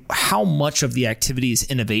 how much of the activity is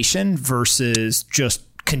innovation versus just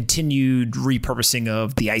continued repurposing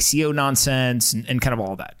of the ICO nonsense and kind of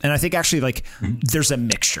all that. And I think actually there's a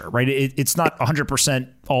mixture, right? It's not 100%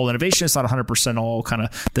 all innovation. It's not 100% all kind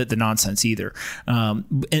of the nonsense either.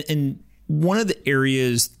 And one of the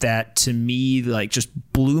areas that to me just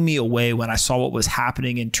blew me away when I saw what was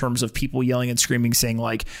happening in terms of people yelling and screaming saying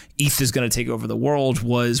ETH is going to take over the world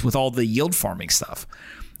was with all the yield farming stuff.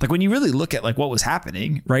 When you really look at what was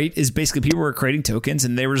happening, right, is basically people were creating tokens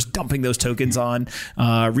and they were just dumping those tokens on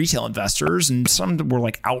retail investors, and some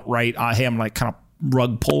were outright, hey, I'm kind of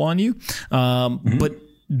rug pull on you. But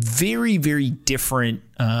very, very different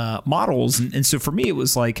models. And so for me, it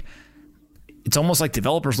was it's almost like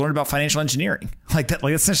developers learned about financial engineering, that,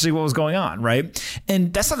 essentially what was going on, right?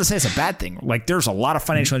 And that's not to say it's a bad thing. There's a lot of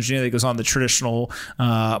financial engineering that goes on in the traditional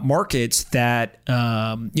markets that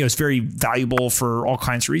is very valuable for all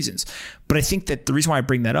kinds of reasons. But I think that the reason why I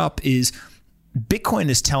bring that up is Bitcoin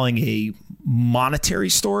is telling a monetary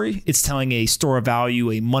story. It's telling a store of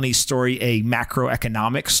value, a money story, a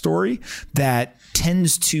macroeconomic story that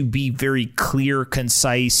tends to be very clear,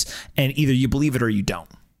 concise, and either you believe it or you don't.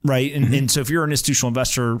 Right. And so if you're an institutional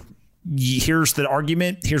investor, here's the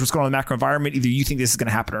argument. Here's what's going on in the macro environment. Either you think this is going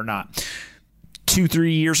to happen or not.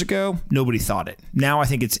 2-3 years ago, nobody thought it. Now I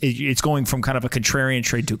think it's going from kind of a contrarian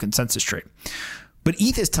trade to a consensus trade. But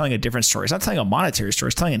ETH is telling a different story. It's not telling a monetary story.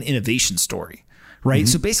 It's telling an innovation story. Right.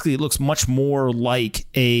 So basically, it looks much more like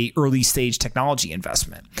a early stage technology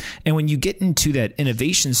investment. And when you get into that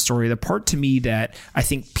innovation story, the part to me that I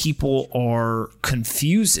think people are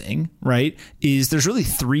confusing, right, is there's really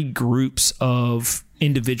 3 groups of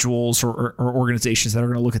individuals or organizations that are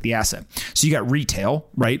going to look at the asset. So you got retail,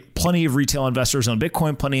 right? Plenty of retail investors own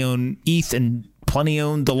Bitcoin, plenty own ETH, and plenty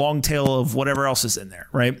own the long tail of whatever else is in there,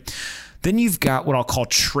 right? Then you've got what I'll call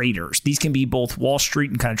traders. These can be both Wall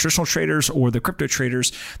Street and kind of traditional traders or the crypto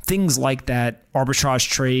traders, things like that arbitrage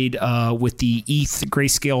trade with the ETH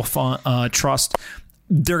Grayscale fund, trust.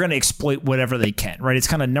 They're going to exploit whatever they can, right? It's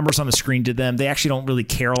kind of numbers on the screen to them. They actually don't really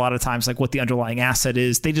care a lot of times what the underlying asset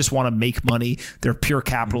is. They just want to make money. They're pure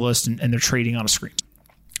capitalists and they're trading on a screen.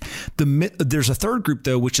 There's a third group,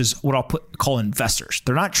 though, which is what I'll call investors.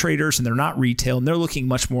 They're not traders and they're not retail, and they're looking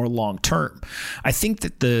much more long term. I think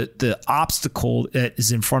that the obstacle that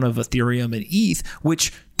is in front of Ethereum and ETH,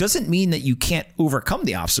 which doesn't mean that you can't overcome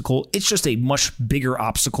the obstacle. It's just a much bigger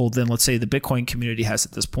obstacle than, let's say, the Bitcoin community has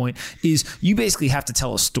at this point, is you basically have to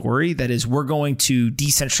tell a story that is, we're going to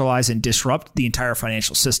decentralize and disrupt the entire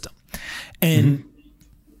financial system. And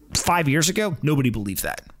 5 years ago, nobody believed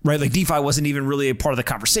that, right? DeFi wasn't even really a part of the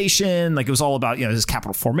conversation. It was all about, this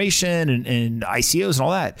capital formation and ICOs and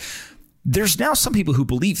all that. There's now some people who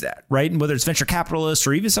believe that, right? And whether it's venture capitalists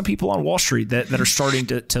or even some people on Wall Street that are starting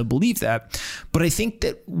to believe that. But I think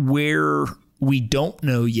that where we don't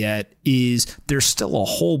know yet is there's still a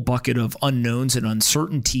whole bucket of unknowns and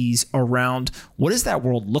uncertainties around what does that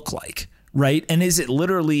world look like? Right. And is it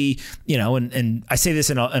literally, and I say this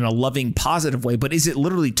in a loving, positive way, but is it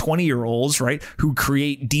literally 20-year-olds, right, who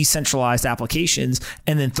create decentralized applications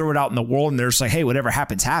and then throw it out in the world and they're just hey, whatever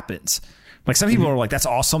happens, happens. Some people are that's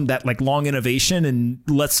awesome, that long innovation and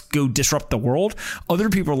let's go disrupt the world. Other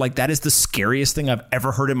people are that is the scariest thing I've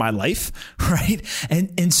ever heard in my life. Right.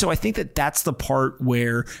 And so I think that that's the part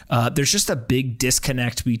where there's just a big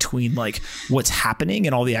disconnect between what's happening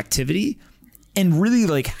and all the activity and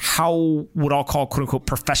really how what I'll call quote unquote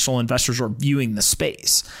professional investors are viewing the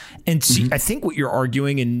space. And so I think what you're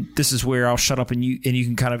arguing, and this is where I'll shut up and you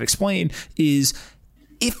can kind of explain, is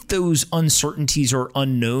if those uncertainties or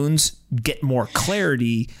unknowns get more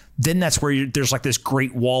clarity, then that's where there's this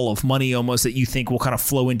great wall of money almost that you think will kind of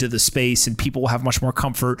flow into the space and people will have much more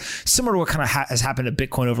comfort, similar to what kind of has happened to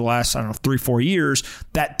Bitcoin over the last, 3-4 years.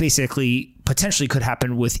 That basically potentially could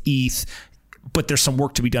happen with ETH, but there's some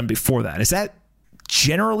work to be done before that. Is that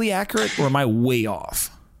generally accurate, or am I way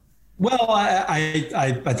off? Well,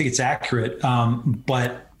 I think it's accurate,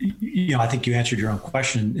 but I think you answered your own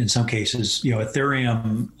question in some cases.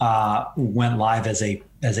 Ethereum went live as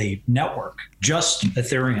a network, just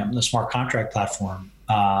Ethereum, the smart contract platform,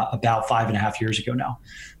 about 5.5 years ago now,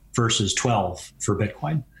 versus 12 for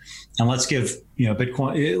Bitcoin. And let's give,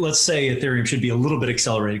 Bitcoin, let's say Ethereum should be a little bit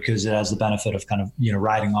accelerated because it has the benefit of kind of,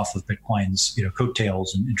 riding off of Bitcoin's,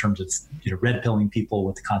 coattails in terms of, red pilling people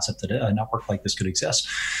with the concept that a network like this could exist.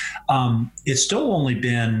 It's still only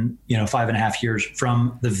been, 5.5 years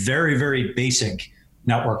from the very, very basic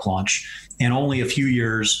network launch, and only a few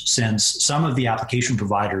years since some of the application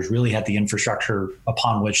providers really had the infrastructure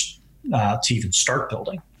upon which to even start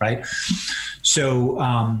building, right? So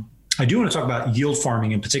I do want to talk about yield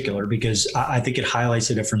farming in particular, because I think it highlights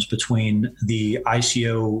the difference between the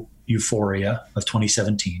ICO euphoria of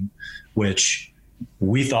 2017, which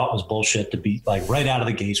we thought was bullshit to be like right out of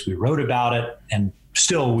the gates. We wrote about it, and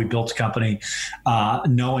still we built a company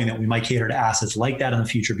knowing that we might cater to assets like that in the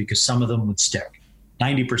future because some of them would stick.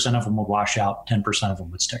 90% of them would wash out, 10% of them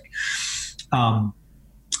would stick.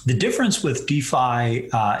 The difference with DeFi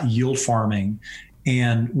yield farming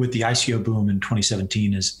and with the ICO boom in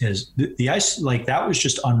 2017 is that was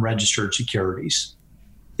just unregistered securities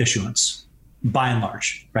issuance by and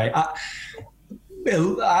large, right? I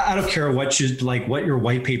don't care what your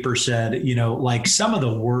white paper said, some of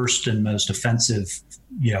the worst and most offensive,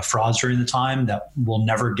 frauds during the time that will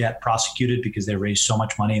never get prosecuted because they raise so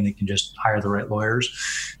much money and they can just hire the right lawyers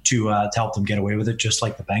to help them get away with it, just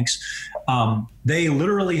like the banks. They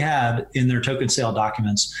literally had in their token sale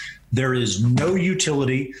documents, there is no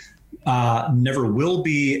utility, never will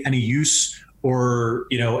be any use or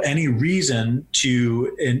any reason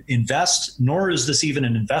to invest, nor is this even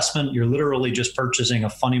an investment. You're literally just purchasing a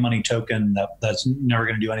funny money token that's never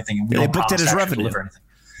going to do anything. And we don't booked it as revenue.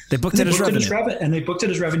 They booked it as revenue. And they booked it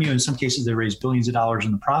as revenue. In some cases, they raised billions of dollars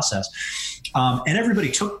in the process. And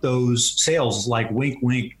everybody took those sales like wink,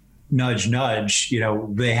 wink, nudge, nudge.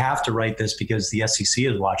 They have to write this because the SEC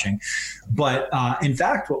is watching. But in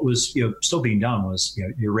fact, what was still being done was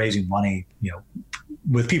you're raising money,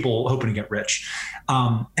 with people hoping to get rich.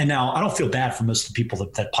 And now I don't feel bad for most of the people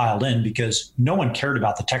that piled in, because no one cared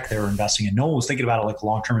about the tech they were investing in. No one was thinking about it like a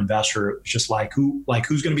long-term investor. It was just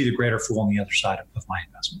who's going to be the greater fool on the other side of my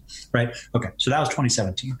investment, right? Okay, so that was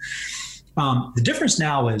 2017. The difference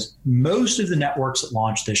now is most of the networks that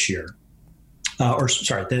launched this year,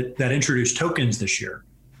 that introduced tokens this year,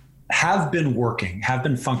 have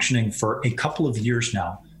been functioning for a couple of years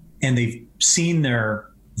now, and they've seen their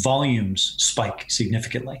volumes spike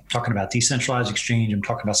significantly. I'm talking about decentralized exchange. I'm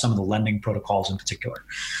talking about some of the lending protocols in particular.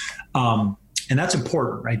 And that's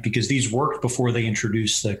important, right? Because these worked before they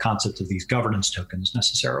introduced the concept of these governance tokens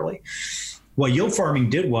necessarily. What yield farming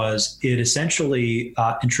did was it essentially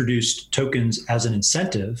introduced tokens as an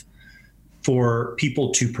incentive for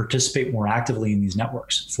people to participate more actively in these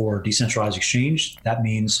networks. For decentralized exchange, that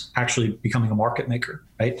means actually becoming a market maker,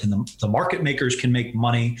 right? And the market makers can make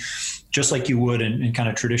money just like you would in kind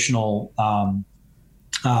of traditional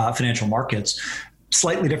financial markets.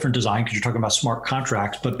 Slightly different design because you're talking about smart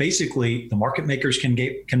contracts, but basically the market makers can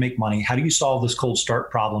make money. How do you solve this cold start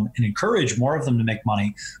problem and encourage more of them to make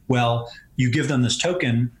money? Well, you give them this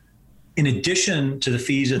token in addition to the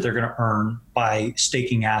fees that they're going to earn by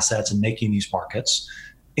staking assets and making these markets,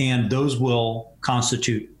 and those will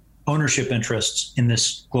constitute ownership interests in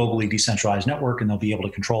this globally decentralized network, and they'll be able to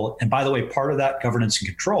control it. And by the way, part of that governance and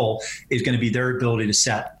control is going to be their ability to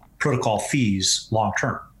set protocol fees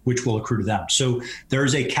long-term, which will accrue to them. So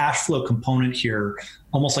there's a cash flow component here,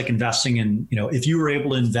 almost like investing in, if you were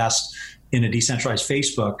able to invest in a decentralized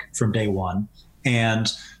Facebook from day one,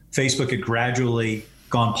 and Facebook had gradually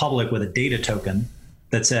gone public with a data token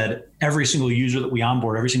that said every single user that we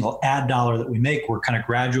onboard, every single ad dollar that we make, we're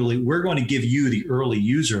going to give you, the early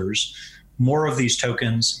users, more of these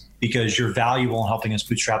tokens because you're valuable in helping us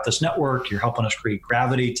bootstrap this network. You're helping us create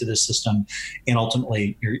gravity to this system. And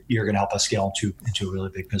ultimately, you're going to help us scale into a really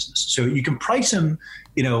big business. So you can price them,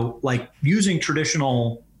 like using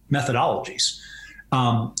traditional methodologies.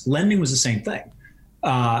 Lending was the same thing.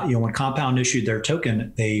 When Compound issued their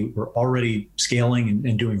token, they were already scaling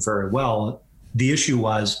and doing very well. The issue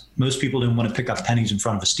was most people didn't want to pick up pennies in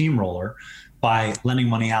front of a steamroller by lending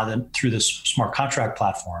money out through this smart contract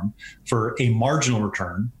platform for a marginal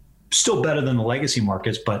return, still better than the legacy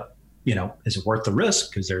markets, but is it worth the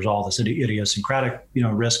risk? Because there's all this idiosyncratic,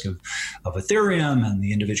 risk of Ethereum and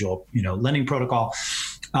the individual, lending protocol.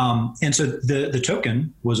 And so the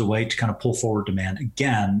token was a way to kind of pull forward demand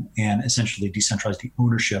again and essentially decentralize the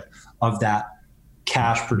ownership of that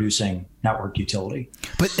cash producing network utility.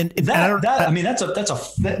 But that's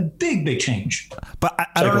a big change. But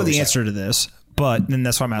I don't know the answer to this, then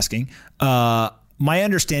that's why I'm asking. My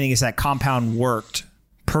understanding is that Compound worked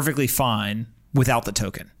perfectly fine without the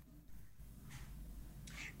token.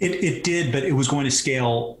 It did, but it was going to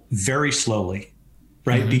scale very slowly.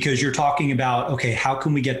 right? Because you're talking about, okay, how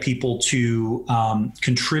can we get people to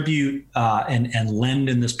contribute and lend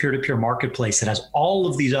in this peer-to-peer marketplace that has all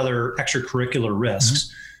of these other extracurricular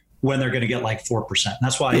risks when they're going to get like 4%. And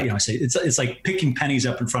that's why I say it's like picking pennies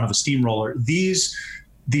up in front of a steamroller. These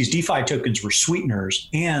DeFi tokens were sweeteners,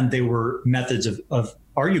 and they were methods of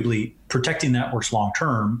arguably protecting networks long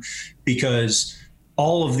term, because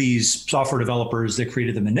all of these software developers that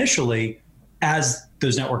created them initially, as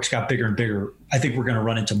those networks got bigger and bigger, I think we're going to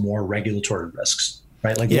run into more regulatory risks,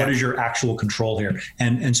 right? Like, what is your actual control here?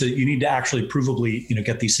 And so you need to actually provably,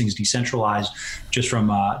 get these things decentralized, just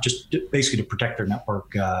from just basically to protect their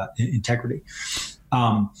network integrity.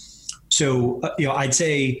 I'd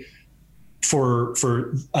say for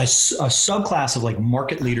a subclass of like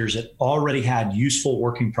market leaders that already had useful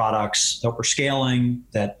working products that were scaling,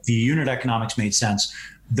 that the unit economics made sense,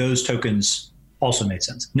 those tokens also made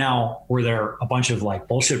sense. Now, were there a bunch of like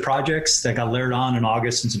bullshit projects that got layered on in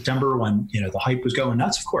August and September when the hype was going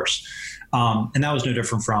nuts? Of course, and that was no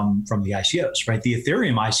different from the ICOs, right? The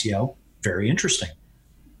Ethereum ICO, very interesting,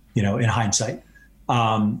 in hindsight.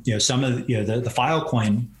 Some of the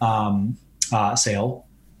Filecoin sale,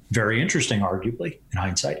 very interesting, arguably, in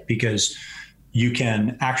hindsight, because you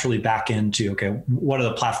can actually back into, okay, what are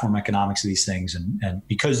the platform economics of these things? And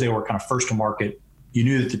because they were kind of first to market, you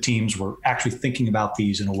knew that the teams were actually thinking about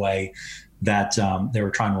these in a way that they were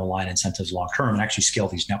trying to align incentives long term and actually scale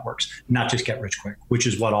these networks, not just get rich quick, which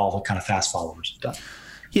is what all the kind of fast followers have done.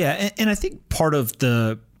 Yeah, and I think part of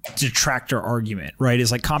the detractor argument, right,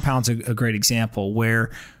 is like Compound's a great example,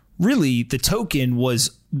 where really the token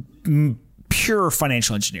was pure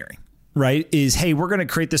financial engineering. Right, is, hey, we're going to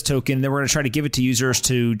create this token, and then we're going to try to give it to users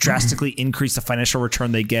to drastically increase the financial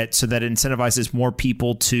return they get, so that it incentivizes more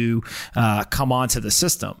people to come onto the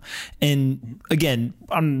system. And again,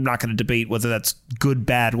 I'm not going to debate whether that's good,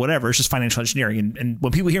 bad, whatever. It's just financial engineering. And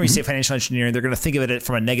when people hear me say financial engineering, they're going to think of it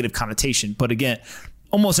from a negative connotation. But again,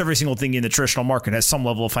 almost every single thing in the traditional market has some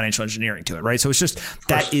level of financial engineering to it, right? So it's just,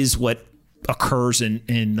 that is what occurs in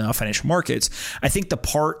financial markets. I think the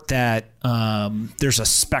part that there's a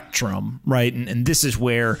spectrum, right? And this is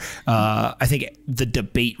where I think the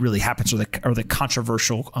debate really happens, or the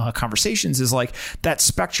controversial conversations, is like that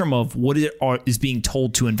spectrum of what is being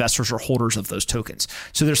told to investors or holders of those tokens.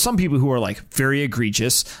 So there's some people who are like very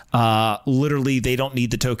egregious. Literally, they don't need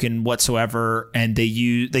the token whatsoever, and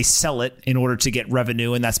they sell it in order to get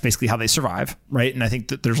revenue, and that's basically how they survive, right? And I think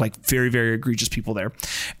that there's like very, very egregious people there.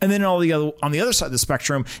 And then on the other side of the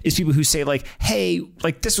spectrum is people who say like, hey,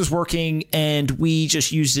 like this was working and we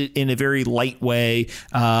just used it in a very light way.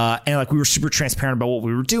 And like we were super transparent about what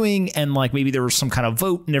we were doing. And like maybe there was some kind of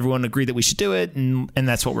vote and everyone agreed that we should do it. And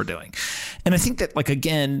that's what we're doing. And I think that, like,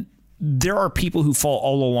 again, there are people who fall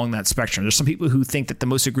all along that spectrum. There's some people who think that the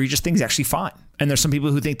most egregious thing is actually fine. And there's some people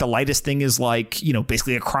who think the lightest thing is like,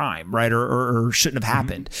 basically a crime, right? Or shouldn't have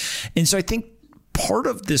happened. And so I think part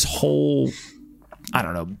of this whole,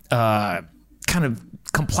 kind of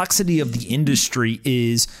complexity of the industry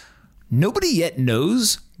is nobody yet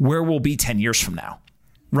knows where we'll be 10 years from now.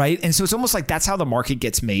 Right. And so it's almost like that's how the market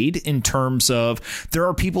gets made, in terms of there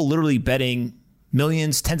are people literally betting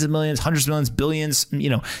millions, tens of millions, hundreds of millions, billions,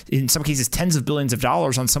 in some cases, tens of billions of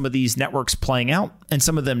dollars on some of these networks playing out and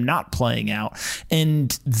some of them not playing out.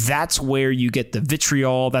 And that's where you get the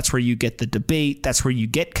vitriol. That's where you get the debate. That's where you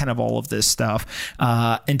get kind of all of this stuff.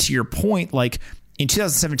 And to your point, like, in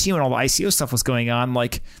 2017, when all the ICO stuff was going on,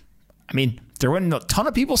 there weren't a ton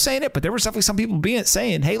of people saying it, but there was definitely some people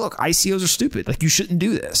saying, hey, look, ICOs are stupid. Like, you shouldn't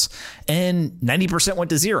do this. And 90%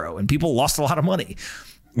 went to zero and people lost a lot of money.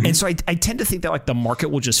 Mm-hmm. And so I tend to think that like the market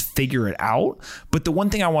will just figure it out. But the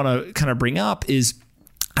one thing I want to kind of bring up is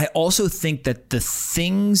I also think that the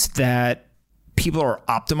things that people are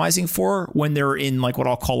optimizing for when they're in like what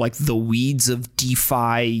I'll call like the weeds of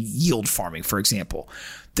DeFi yield farming, for example,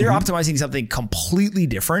 they're optimizing something completely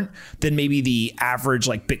different than maybe the average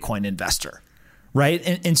like Bitcoin investor, right?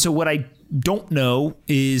 And so what I don't know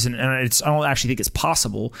is, I don't actually think it's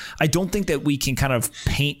possible. I don't think that we can kind of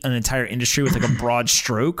paint an entire industry with like a broad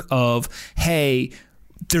stroke of, hey,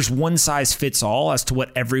 there's one size fits all as to what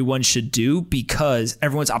everyone should do, because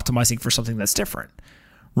everyone's optimizing for something that's different.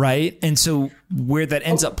 Right. And so where that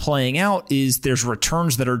ends up playing out is there's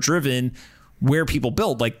returns that are driven where people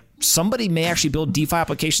build. Like, somebody may actually build DeFi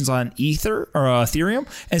applications on Ether or Ethereum,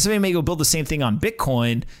 and somebody may go build the same thing on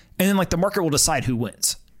Bitcoin, and then like the market will decide who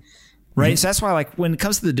wins. Right. Mm-hmm. So that's why, like, when it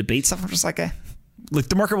comes to the debate stuff, I'm just like,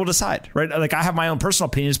 the market will decide. Right. Like, I have my own personal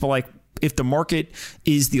opinions, but like, if the market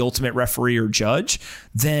is the ultimate referee or judge,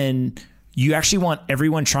 then you actually want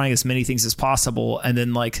everyone trying as many things as possible. And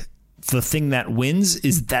then like the thing that wins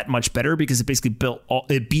is that much better because it basically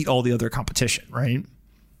beat all the other competition, right?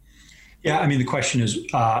 Yeah, I mean, the question is,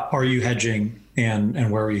 are you hedging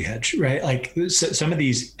and where are you hedged, right? Like some of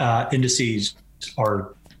these indices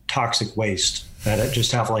are toxic waste that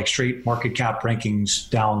just have like straight market cap rankings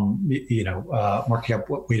down, market cap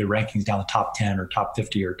weighted rankings down the top 10 or top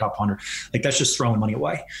 50 or top 100. Like that's just throwing money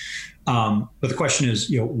away. But the question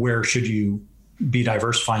is, where should you be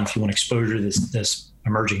diversifying if you want exposure to this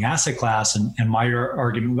emerging asset class? And my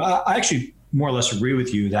argument, I actually more or less agree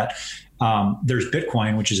with you that there's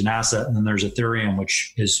Bitcoin, which is an asset, and then there's Ethereum,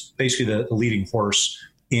 which is basically the leading horse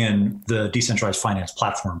in the decentralized finance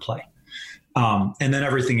platform play. And then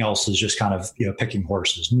everything else is just kind of, picking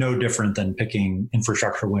horses, no different than picking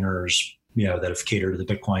infrastructure winners, that have catered to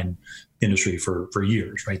the Bitcoin industry for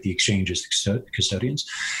years, right? The exchanges, custodians.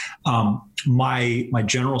 My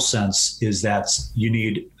general sense is that you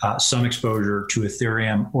need some exposure to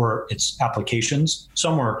Ethereum or its applications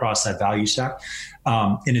somewhere across that value stack,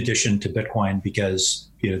 in addition to Bitcoin, because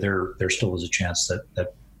there still is a chance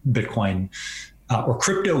that Bitcoin or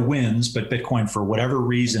crypto wins, but Bitcoin, for whatever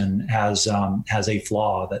reason, has a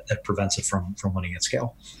flaw that prevents it from winning at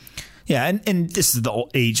scale. Yeah, and this is the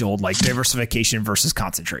age-old like diversification versus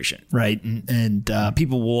concentration, right? And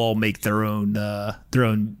people will all make their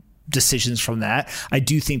own decisions from that. I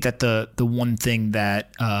do think that the one thing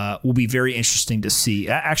that will be very interesting to see.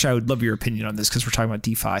 Actually, I would love your opinion on this because we're talking about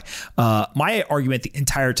DeFi. My argument the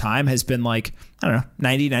entire time has been like, I don't know,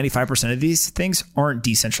 90-95% of these things aren't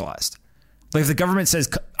decentralized. Like if the government says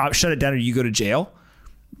shut it down or you go to jail,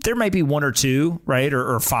 there might be one or two, right,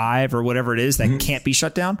 or five or whatever it is that can't be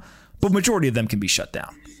shut down. But majority of them can be shut down.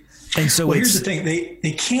 And so here's the thing.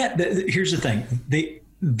 They can't. Here's the thing.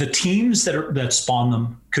 The teams that spawn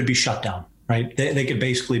them could be shut down, right? They could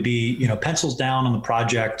basically be, pencils down on the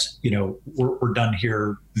project. We're done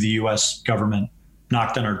here. The U.S. government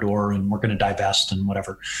knocked on our door and we're going to divest and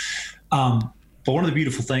whatever. But one of the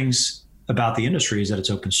beautiful things about the industry is that it's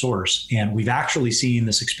open source. And we've actually seen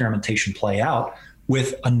this experimentation play out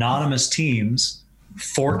with anonymous teams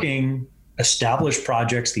forking established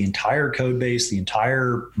projects, the entire code base, the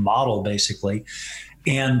entire model, basically,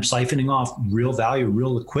 and siphoning off real value,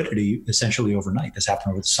 real liquidity, essentially overnight. This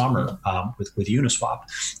happened over the summer with Uniswap,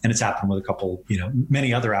 and it's happened with a couple,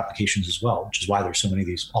 many other applications as well, which is why there's so many of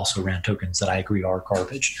these also ran tokens that I agree are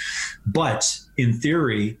garbage. But in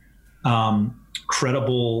theory,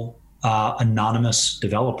 credible anonymous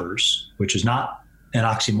developers, which is not an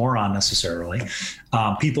oxymoron necessarily.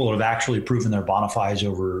 People that have actually proven their bona fides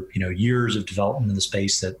over years of development in the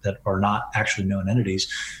space that are not actually known entities,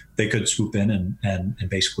 they could swoop in and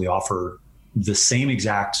basically offer the same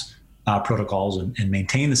exact protocols and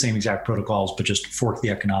maintain the same exact protocols, but just fork the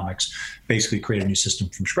economics, basically create a new system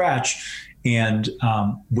from scratch. And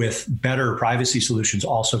with better privacy solutions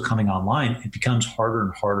also coming online, it becomes harder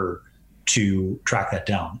and harder to track that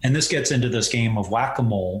down. And this gets into this game of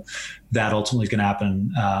whack-a-mole that ultimately is going to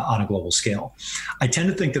happen on a global scale. I tend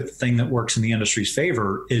to think that the thing that works in the industry's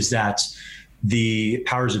favor is that the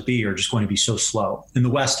powers that be are just going to be so slow. In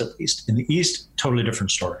the West, at least. In the East, totally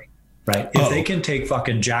different story, right? If they can take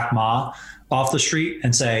fucking Jack Ma off the street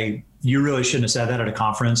and say, you really shouldn't have said that at a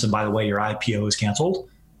conference, and by the way, your IPO is canceled,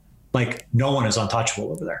 like no one is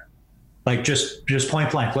untouchable over there. Like just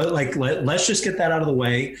point blank. Let's just get that out of the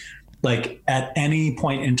way. Like at any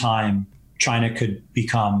point in time, China could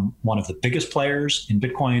become one of the biggest players in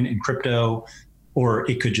Bitcoin and crypto, or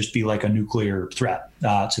it could just be like a nuclear threat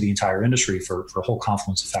to the entire industry for a whole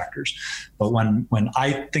confluence of factors. But when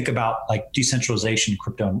I think about like decentralization,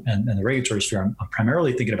 crypto, and the regulatory sphere, I'm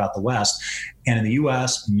primarily thinking about the West. And in the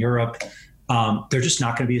US and Europe, they're just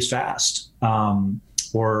not going to be as fast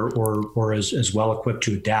or as well equipped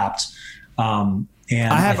to adapt.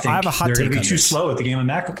 And I have a hot take. They're going to be too slow at the game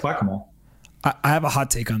of whack-a-mole. I have a hot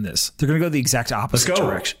take on this. They're going to go the exact opposite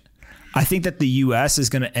direction. I think that the U.S. is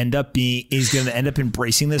going to end up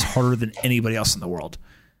embracing this harder than anybody else in the world.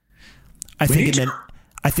 I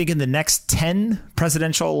think in the next 10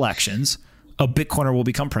 presidential elections, a Bitcoiner will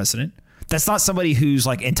become president. That's not somebody whose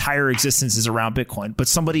like entire existence is around Bitcoin, but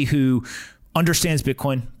somebody who understands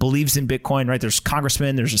Bitcoin, believes in Bitcoin, right? There's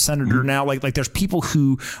congressmen, there's a senator now. Like there's people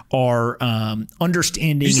who are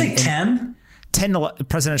understanding. Did you say 10? 10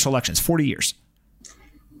 presidential elections, 40 years.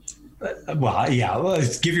 Well,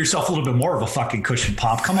 give yourself a little bit more of a fucking cushion,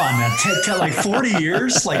 Pomp. Come on, man. Like 40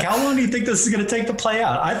 years? Like how long do you think this is going to take to play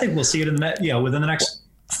out? I think we'll see it within the next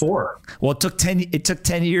 4. Well, it took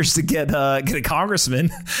 10 years to get a congressman,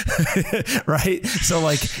 right? So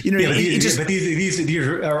like, but these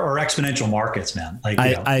are exponential markets, man. Like,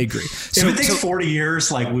 I agree. If it takes 40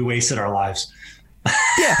 years, like we wasted our lives.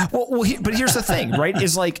 Yeah. But here's the thing, right?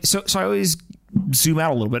 Is like, so I always zoom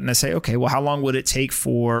out a little bit and I say, okay, well, how long would it take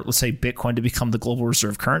for, let's say, Bitcoin to become the global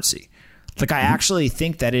reserve currency? Like, I actually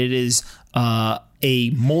think that it is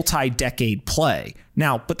a multi-decade play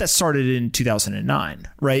now, but that started in 2009,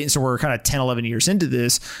 right? And so we're kind of 10, 11 years into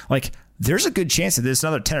this. Like, there's a good chance that there's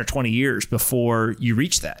another 10 or 20 years before you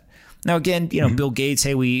reach that. Now, again, Bill Gates,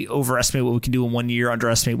 hey, we overestimate what we can do in 1 year,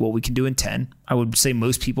 underestimate what we can do in 10. I would say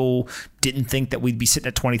most people didn't think that we'd be sitting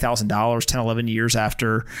at $20,000 10, 11 years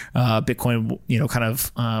after Bitcoin, kind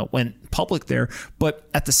of went public there. But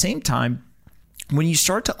at the same time, when you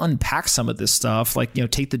start to unpack some of this stuff, like,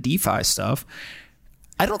 take the DeFi stuff,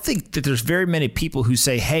 I don't think that there's very many people who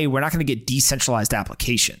say, hey, we're not going to get decentralized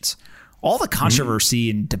applications. All the controversy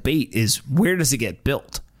and debate is, where does it get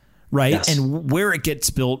built? Right. Yes. And where it gets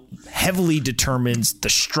built heavily determines the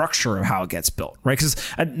structure of how it gets built. Right. Because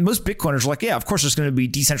most Bitcoiners are like, yeah, of course, there's going to be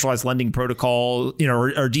decentralized lending protocol,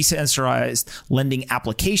 or decentralized lending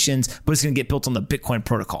applications, but it's going to get built on the Bitcoin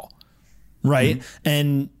protocol. Right. Mm-hmm.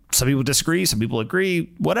 And some people disagree, some people agree,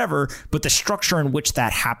 whatever. But the structure in which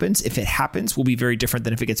that happens, if it happens, will be very different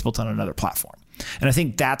than if it gets built on another platform. And I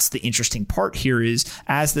think that's the interesting part here is,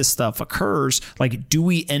 as this stuff occurs, like, do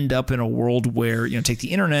we end up in a world where, take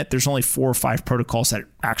the internet, there's only 4 or 5 protocols that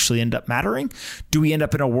actually end up mattering? Do we end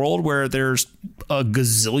up in a world where there's a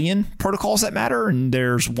gazillion protocols that matter and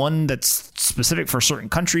there's one that's specific for certain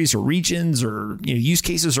countries or regions or use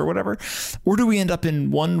cases or whatever? Or do we end up in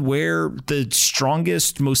one where the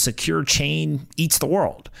strongest, most secure chain eats the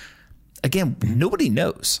world? Again, nobody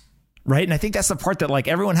knows. Right. And I think that's the part that, like,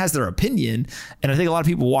 everyone has their opinion. And I think a lot of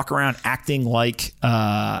people walk around acting like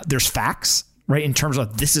there's facts, right, in terms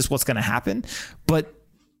of this is what's going to happen. But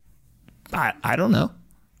I don't know.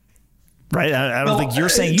 Right. I don't think you're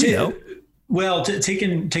saying Well,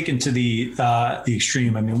 taken to the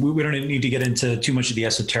extreme. I mean, we don't need to get into too much of the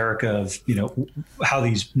esoteric of, how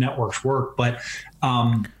these networks work. But,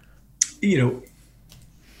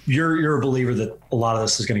 you're a believer that a lot of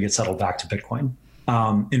this is going to get settled back to Bitcoin.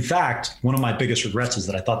 In fact, one of my biggest regrets is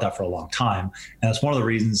that I thought that for a long time. And that's one of the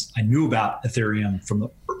reasons I knew about Ethereum from the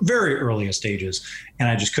very earliest stages. And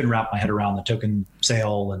I just couldn't wrap my head around the token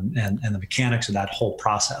sale and the mechanics of that whole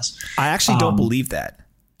process. I actually don't believe that.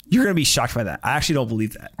 You're going to be shocked by that. I actually don't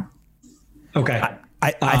believe that. Okay.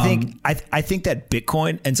 I think that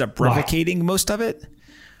Bitcoin ends up replicating most of it.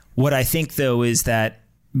 What I think, though, is that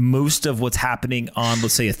most of what's happening on,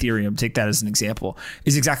 let's say, Ethereum, take that as an example,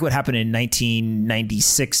 is exactly what happened in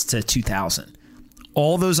 1996 to 2000.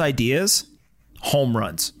 All those ideas, home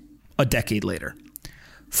runs a decade later.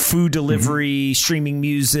 Food delivery, streaming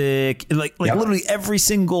music, like literally every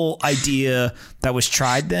single idea that was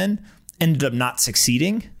tried then ended up not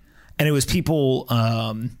succeeding. And it was people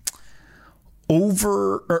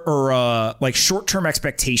like short-term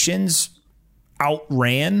expectations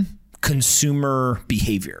outran consumer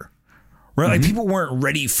behavior, right? Like, people weren't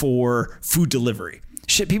ready for food delivery.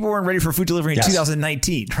 People weren't ready for food delivery in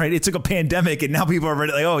 2019, right? It took a pandemic and now people are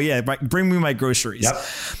ready, like, oh yeah, bring me my groceries. Yep.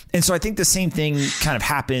 And so I think the same thing kind of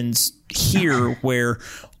happens here where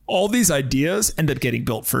all these ideas end up getting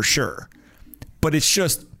built for sure. But it's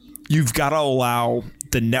just, you've got to allow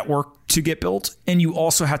the network to get built, and you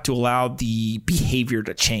also have to allow the behavior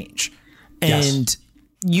to change. And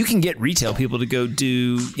you can get retail people to go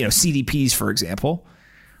do, CDPs, for example,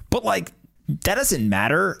 but like, that doesn't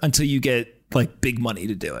matter until you get like big money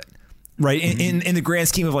to do it. Right. In the grand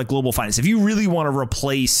scheme of like global finance, if you really want to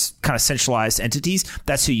replace kind of centralized entities,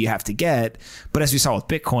 that's who you have to get. But as we saw with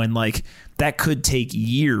Bitcoin, like, that could take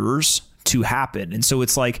years to happen. And so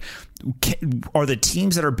it's like, are the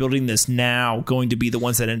teams that are building this now going to be the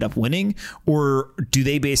ones that end up winning? Or do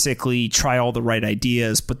they basically try all the right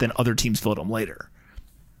ideas, but then other teams build them later?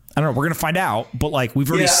 I don't know. We're going to find out, but like,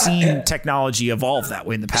 we've already seen technology evolve that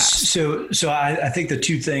way in the past. So I think the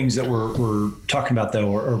two things that we're talking about,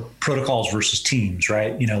 though, are protocols versus teams,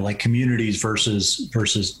 right? Like communities versus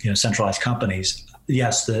centralized companies.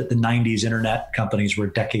 Yes, the 90s internet companies were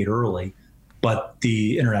a decade early, but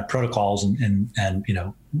the internet protocols and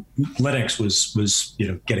Linux was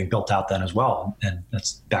getting built out then as well, and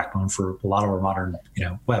that's backbone for a lot of our modern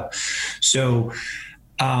web. So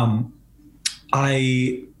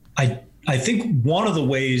I think one of the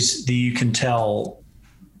ways that you can tell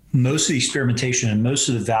most of the experimentation and most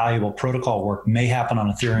of the valuable protocol work may happen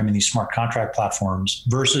on Ethereum and these smart contract platforms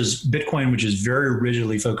versus Bitcoin, which is very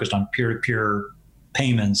rigidly focused on peer-to-peer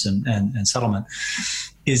payments and settlement,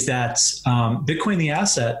 is that Bitcoin, the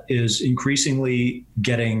asset, is increasingly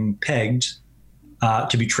getting pegged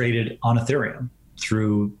to be traded on Ethereum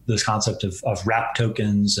through this concept of wrap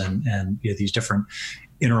tokens and these different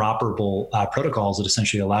interoperable protocols that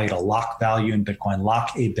essentially allow you to lock value in Bitcoin,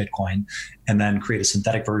 lock a Bitcoin, and then create a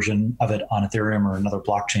synthetic version of it on Ethereum or another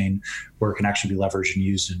blockchain where it can actually be leveraged and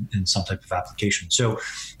used in some type of application. So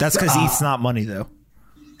that's because ETH's not money, though.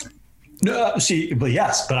 No,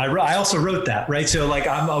 but I also wrote that, right? So like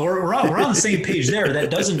we're on the same page there.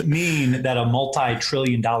 That doesn't mean that a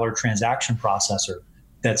multi-trillion-dollar transaction processor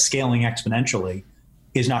that's scaling exponentially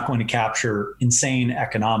is not going to capture insane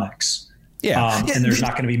economics. And there's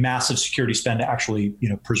not going to be massive security spend to actually,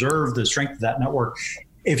 preserve the strength of that network.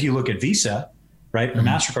 If you look at Visa, right, or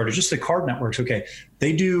MasterCard, or just the card networks, okay,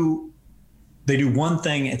 they do one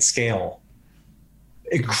thing at scale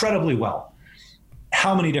incredibly well.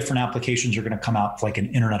 How many different applications are going to come out like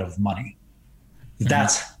an internet of money?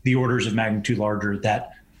 That's the orders of magnitude larger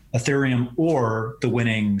that Ethereum or the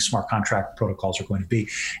winning smart contract protocols are going to be.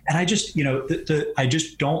 And I just, I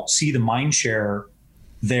just don't see the mind share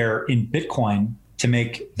there in Bitcoin to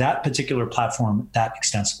make that particular platform that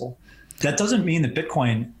extensible. That doesn't mean that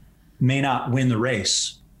Bitcoin may not win the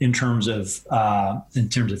race in terms of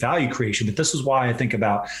value creation. But this is why I think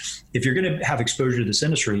about, if you're going to have exposure to this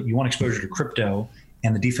industry, you want exposure to crypto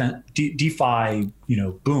and the DeFi,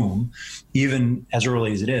 boom, even as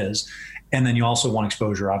early as it is. And then you also want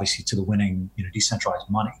exposure, obviously, to the winning, decentralized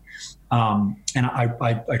money. And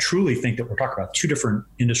I truly think that we're talking about two different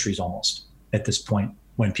industries almost at this point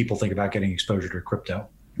when people think about getting exposure to crypto.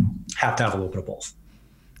 Have to have a little bit of both.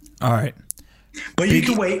 All right. But you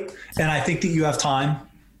can wait, and I think that you have time.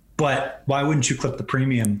 But why wouldn't you clip the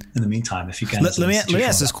premium in the meantime if you can? Let me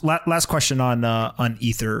ask this last question on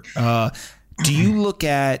Ether. Do you look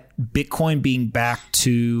at Bitcoin being back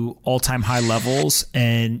to all-time high levels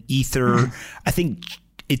and Ether? I think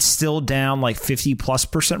it's still down like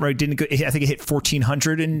 50+%, right? Didn't go? I think it hit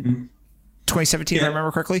 1,400 in 2017, if I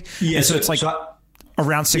remember correctly. Yeah, and so it's like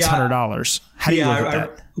around $600. How do you look at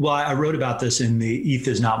that? Well, I wrote about this in the ETH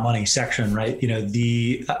is not money section, right?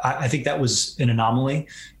 I think that was an anomaly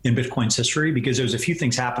in Bitcoin's history because there was a few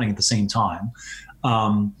things happening at the same time.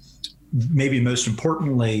 Maybe most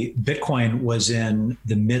importantly, Bitcoin was in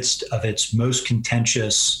the midst of its most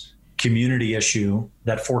contentious community issue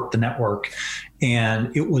that forked the network.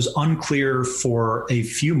 And it was unclear for a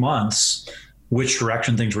few months which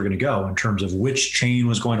direction things were going to go in terms of which chain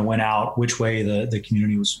was going to win out, which way the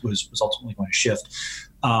community was ultimately going to shift.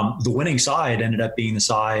 The winning side ended up being the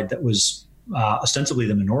side that was ostensibly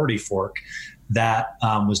the minority fork that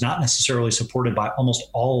was not necessarily supported by almost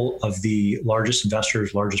all of the largest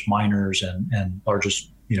investors, largest miners, and largest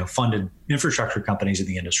funded infrastructure companies in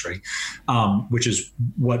the industry, which is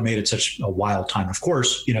what made it such a wild time. Of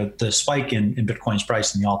course, the spike in Bitcoin's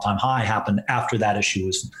price and the all-time high happened after that issue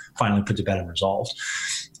was finally put to bed and resolved.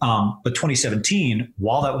 But 2017,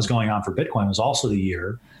 while that was going on for Bitcoin, was also the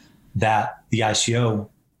year that the ICO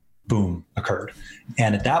boom occurred.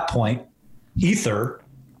 And at that point, Ether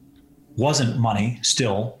wasn't money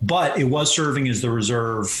still, but it was serving as the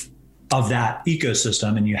reserve of that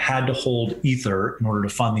ecosystem, and you had to hold Ether in order to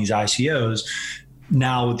fund these ICOs.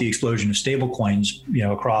 Now, with the explosion of stablecoins,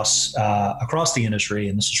 across the industry,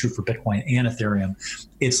 and this is true for Bitcoin and Ethereum,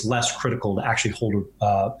 it's less critical to actually hold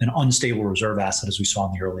an unstable reserve asset as we saw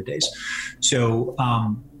in the early days. So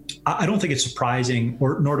I don't think it's surprising,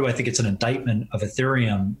 nor do I think it's an indictment of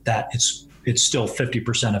Ethereum that it's still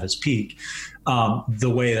 50% of its peak. The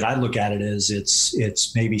way that I look at it is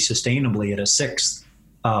it's maybe sustainably at a sixth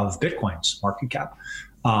of Bitcoin's market cap.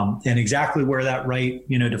 And exactly where that right,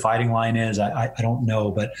 dividing line is, I don't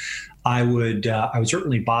know, but I would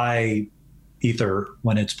certainly buy Ether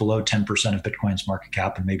when it's below 10% of Bitcoin's market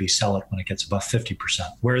cap and maybe sell it when it gets above 50%.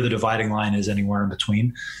 Where the dividing line is anywhere in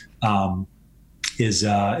between is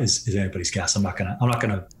anybody's guess. I'm not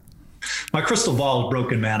gonna. My crystal ball is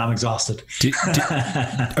broken, man. I'm exhausted.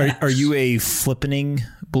 Are you a flippening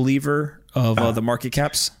believer of the market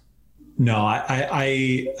caps? No,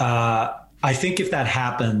 I think if that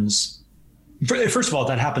happens, first of all, if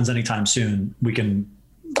that happens anytime soon, we can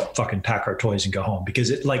fucking pack our toys and go home, because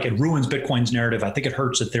it ruins Bitcoin's narrative. I think it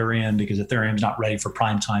hurts Ethereum because Ethereum's not ready for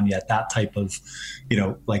prime time yet. That type of,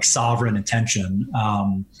 sovereign attention,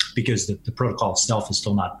 because the protocol itself is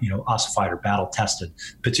still not, ossified or battle tested,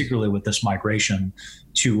 particularly with this migration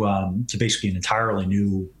to basically an entirely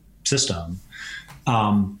new system.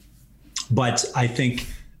 But I think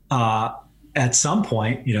at some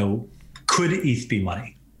point, could ETH be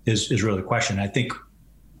money is really the question. I think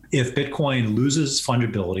if Bitcoin loses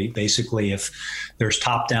fungibility, basically if there's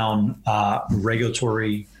top-down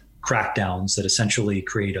regulatory crackdowns that essentially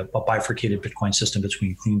create a bifurcated Bitcoin system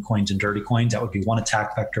between clean coins and dirty coins. That would be one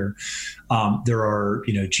attack vector. There are,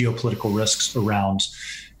 geopolitical risks around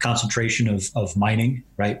concentration of mining,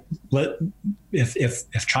 right?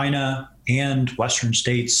 If China and Western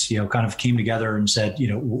states, kind of came together and said,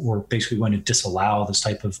 we're basically going to disallow this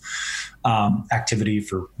type of activity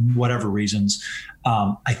for whatever reasons,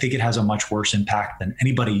 I think it has a much worse impact than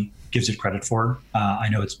anybody gives it credit for. I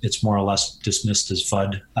know it's more or less dismissed as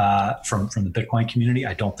FUD from the Bitcoin community.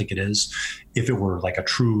 I don't think it is. If it were like a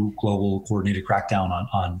true global coordinated crackdown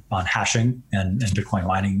on hashing and Bitcoin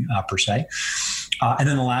mining per se. And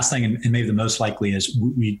then the last thing, and maybe the most likely, is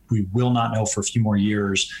we will not know for a few more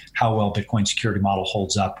years how well Bitcoin security model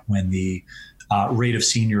holds up when the rate of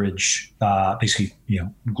seigniorage, basically,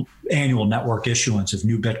 annual network issuance of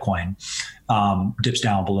new Bitcoin dips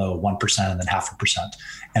down below 1% and then 0.5%.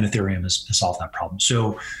 And Ethereum has solved that problem.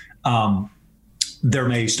 So there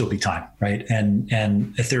may still be time, right? And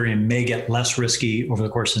Ethereum may get less risky over the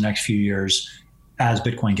course of the next few years as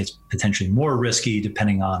Bitcoin gets potentially more risky,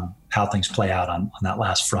 depending on how things play out on that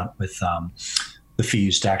last front with the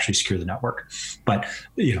fees to actually secure the network. But,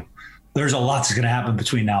 there's a lot that's going to happen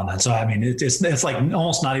between now and then. So, I mean, it's like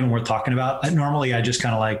almost not even worth talking about. Normally, I just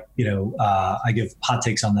kind of like, I give hot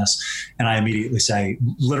takes on this, and I immediately say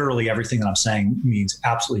literally everything that I'm saying means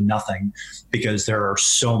absolutely nothing, because there are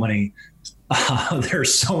so many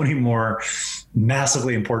more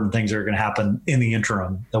massively important things that are going to happen in the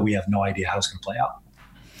interim that we have no idea how it's going to play out.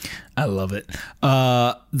 I love it.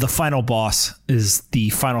 The final boss is the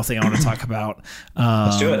final thing I want to talk about.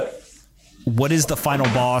 Let's do it. What is the final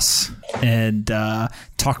boss? And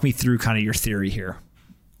talk me through kind of your theory here.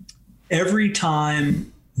 Every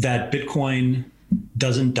time that Bitcoin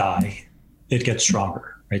doesn't die, it gets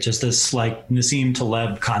stronger, right? Just this like Nassim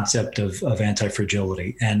Taleb concept of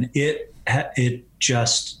anti-fragility. And it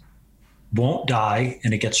just won't die,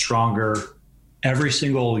 and it gets stronger every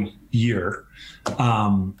single year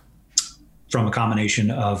from a combination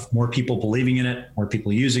of more people believing in it, more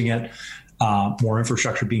people using it, more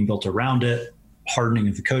infrastructure being built around it, hardening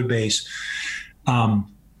of the code base.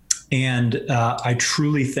 And I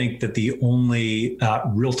truly think that the only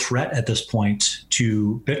real threat at this point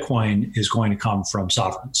to Bitcoin is going to come from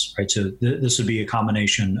sovereigns, right? So this would be a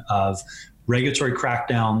combination of regulatory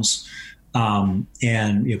crackdowns and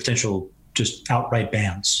potential just outright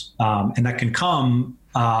bans. And that can come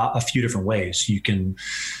a few different ways. You can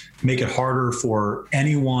make it harder for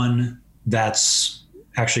anyone that's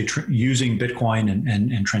actually using Bitcoin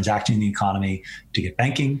and transacting in the economy to get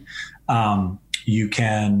banking. You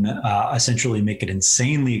can essentially make it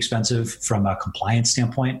insanely expensive from a compliance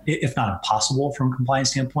standpoint, if not impossible from a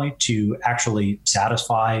compliance standpoint, to actually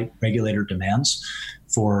satisfy regulator demands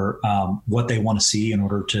for what they want to see in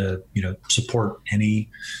order to support any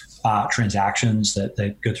transactions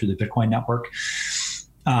that go through the Bitcoin network.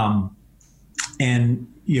 And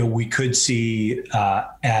we could see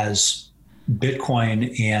as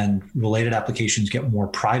Bitcoin and related applications get more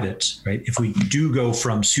private, right? If we do go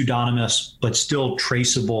from pseudonymous but still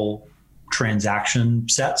traceable transaction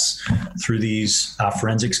sets through these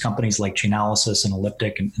forensics companies like Chainalysis and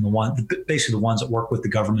Elliptic and basically the ones that work with the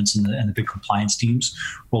governments and the big compliance teams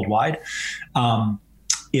worldwide.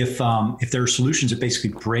 If there are solutions that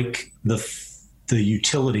basically break the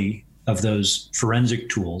utility of those forensic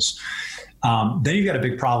tools, then you've got a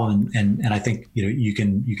big problem, and I think you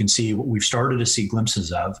can see what we've started to see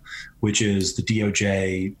glimpses of, which is the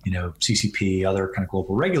DOJ, CCP, other kind of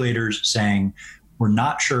global regulators saying we're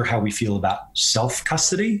not sure how we feel about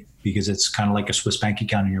self-custody, because it's kind of like a Swiss bank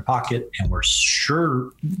account in your pocket, and we're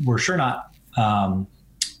sure not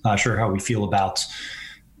sure how we feel about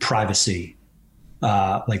privacy,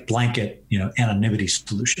 like blanket anonymity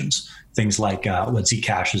solutions, things like what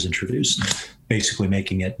Zcash has introduced, basically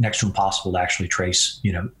making it next to impossible to actually trace,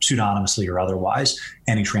 pseudonymously or otherwise,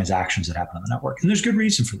 any transactions that happen on the network. And there's good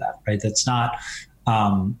reason for that, right? That's not,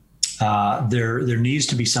 there needs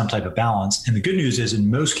to be some type of balance. And the good news is, in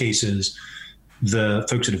most cases, the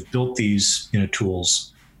folks that have built these,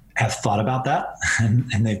 tools have thought about that,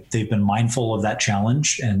 and they've been mindful of that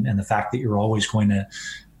challenge and the fact that you're always going to,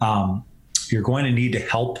 you're going to need to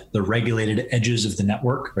help the regulated edges of the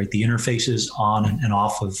network, right? The interfaces on and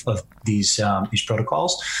off of these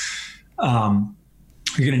protocols. You're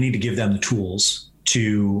going to need to give them the tools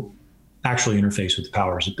to actually interface with the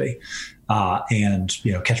powers that be, and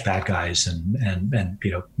catch bad guys and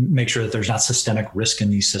make sure that there's not systemic risk in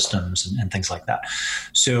these systems and things like that.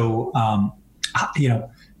 So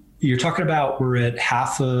you're talking about, we're at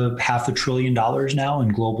half a trillion dollars now in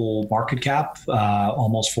global market cap,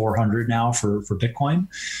 almost 400 now for Bitcoin.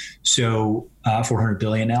 So 400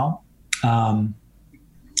 billion now.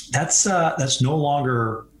 That's no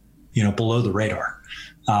longer, below the radar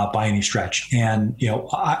by any stretch. And,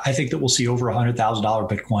 I think that we'll see over $100,000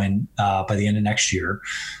 Bitcoin by the end of next year.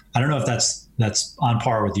 I don't know if that's on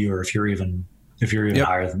par with you, or if you're even yep.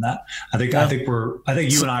 higher than that. I think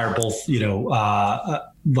you and I are both,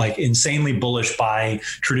 like insanely bullish by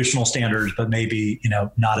traditional standards, but maybe,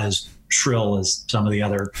 not as shrill as some of the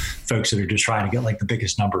other folks that are just trying to get like the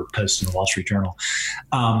biggest number posted in the Wall Street Journal.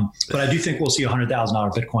 But I do think we'll see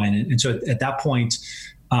 $100,000 Bitcoin. And so at that point,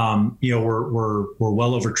 we're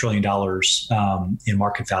well over $1 trillion in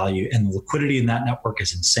market value, and the liquidity in that network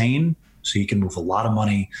is insane. So you can move a lot of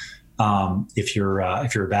money if you're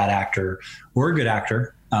a bad actor or a good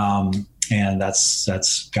actor. And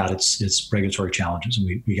that's got its regulatory challenges,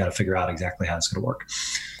 and we got to figure out exactly how it's going to work.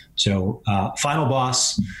 So final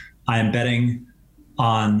boss, I am betting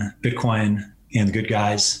on Bitcoin and the good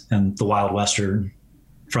guys and the Wild Western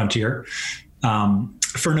frontier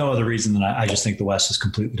for no other reason than I just think the West is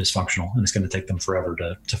completely dysfunctional, and it's going to take them forever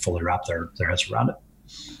to fully wrap their heads around it.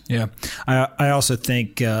 Yeah. I also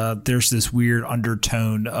think there's this weird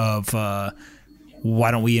undertone of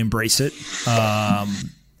why don't we embrace it?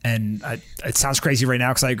 And it sounds crazy right now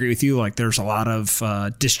because I agree with you. Like, there's a lot of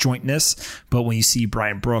disjointness, but when you see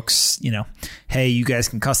Brian Brooks, hey, you guys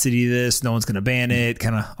can custody this, no one's going to ban it,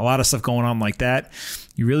 kind of a lot of stuff going on like that.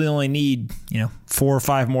 You really only need, 4 or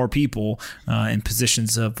 5 more people in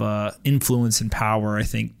positions of influence and power, I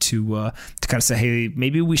think, to kind of say, hey,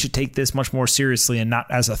 maybe we should take this much more seriously, and not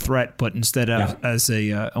as a threat, but instead of as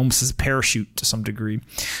almost as a parachute to some degree.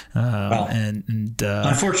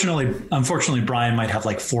 Unfortunately, Brian might have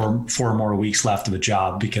like four more weeks left of a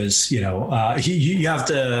job, because you have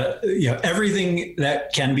to everything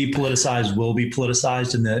that can be politicized will be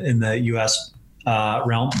politicized in the U.S.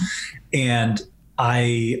 Realm, and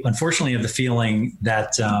I unfortunately have the feeling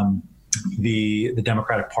that the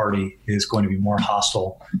Democratic Party is going to be more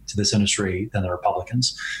hostile to this industry than the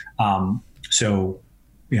Republicans. So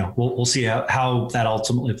we'll see how that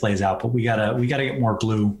ultimately plays out. But we gotta get more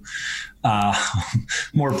blue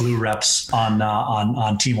reps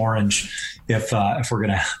on Team Orange if we're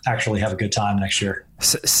gonna actually have a good time next year.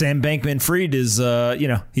 Sam Bankman-Fried is,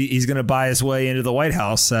 he's going to buy his way into the White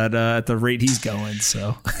House at the rate he's going.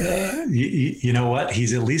 So, you know what?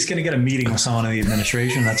 He's at least going to get a meeting with someone in the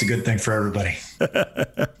administration. That's a good thing for everybody.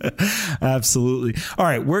 Absolutely. All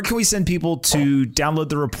right. Where can we send people to download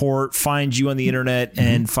the report, find you on the internet,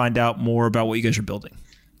 and find out more about what you guys are building?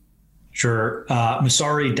 Sure.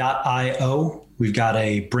 Masari.io. We've got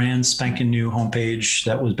a brand spanking new homepage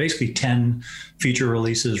that was basically 10 feature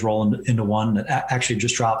releases rolling into one that actually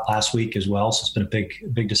just dropped last week as well. So it's been a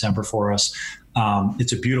big December for us.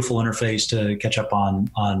 It's a beautiful interface to catch up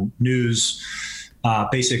on news,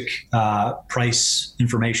 basic price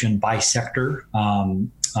information by sector,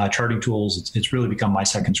 charting tools. It's really become my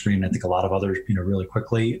second screen. I think a lot of others, really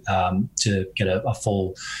quickly to get a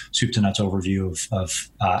full soup to nuts overview of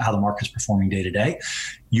how the market's performing day to day.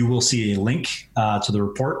 You will see a link to the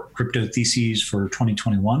report, Crypto Theses for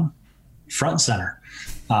 2021, front and center,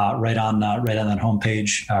 right on that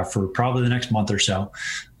homepage for probably the next month or so,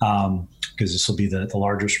 because this will be the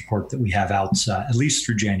largest report that we have out at least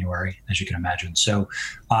through January, as you can imagine. So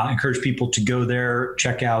encourage people to go there,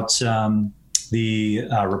 check out the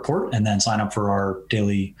report, and then sign up for our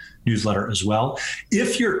daily newsletter as well.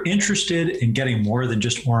 If you're interested in getting more than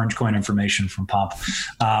just orange coin information from Pomp,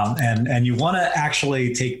 and you want to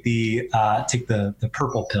actually take the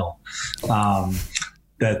purple pill,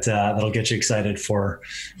 that'll get you excited for.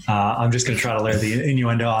 I'm just going to try to layer the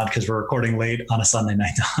innuendo on because we're recording late on a Sunday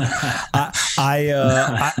night.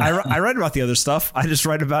 I write about the other stuff. I just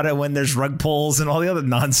write about it when there's rug pulls and all the other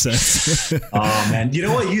nonsense. Oh man, you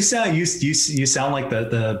know what? You sound like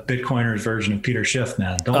the Bitcoiners version of Peter Schiff,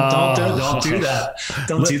 man. Don't do that.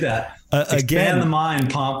 Don't do that. Expand the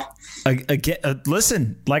mind, Pomp. Again,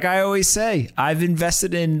 listen, like I always say, I've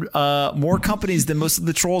invested in more companies than most of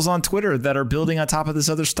the trolls on Twitter that are building on top of this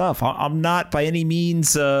other stuff. I'm not by any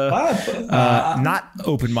means not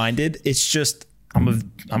open-minded. It's just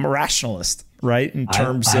I'm a rationalist, right? In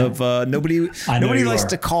terms of nobody likes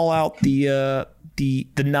to call out the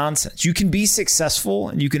nonsense. You can be successful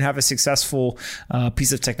and you can have a successful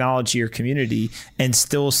piece of technology or community and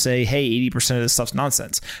still say, hey, 80% of this stuff's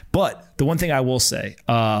nonsense. But the one thing I will say,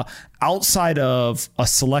 outside of a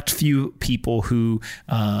select few people who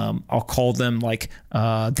I'll call them like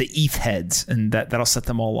the ETH heads, and that'll set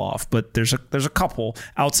them all off. But there's a couple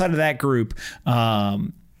outside of that group.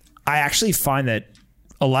 I actually find that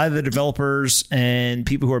a lot of the developers and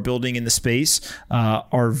people who are building in the space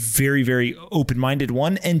are very, very open-minded,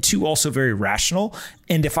 one, and two, also very rational.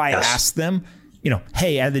 And if I ask them,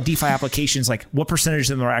 hey, out of the DeFi applications, like what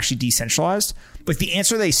percentage of them are actually decentralized? Like the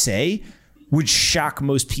answer they say would shock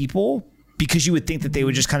most people, because you would think that they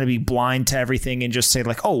would just kind of be blind to everything and just say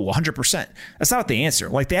like, oh, 100%. That's not what they answer.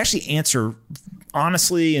 Like they actually answer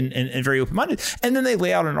honestly and very open-minded. And then they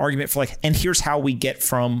lay out an argument for like, and here's how we get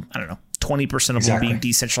from, 20% of them being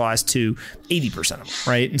decentralized to 80% of them,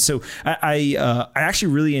 right? And so I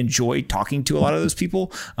actually really enjoy talking to a lot of those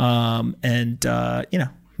people, and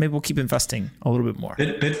maybe we'll keep investing a little bit more.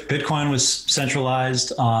 Bitcoin was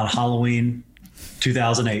centralized on Halloween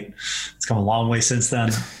 2008. It's come a long way since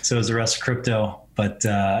then. So is the rest of crypto. But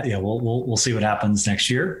we'll see what happens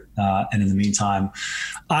next year. And in the meantime,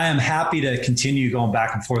 I am happy to continue going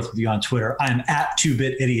back and forth with you on Twitter. I am at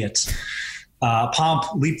 2BitIdiot. Pomp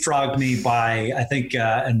leapfrogged me by, I think,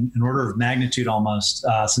 an order of magnitude almost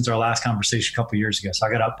since our last conversation a couple of years ago. So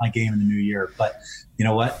I got up my game in the new year. But you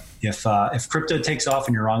know what? If crypto takes off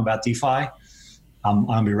and you're wrong about DeFi, I'm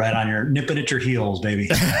going to be right on your nipping at your heels, baby.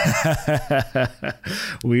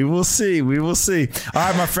 We will see. We will see. All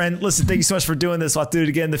right, my friend. Listen, thank you so much for doing this. I'll do it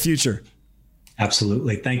again in the future.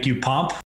 Absolutely. Thank you, Pomp.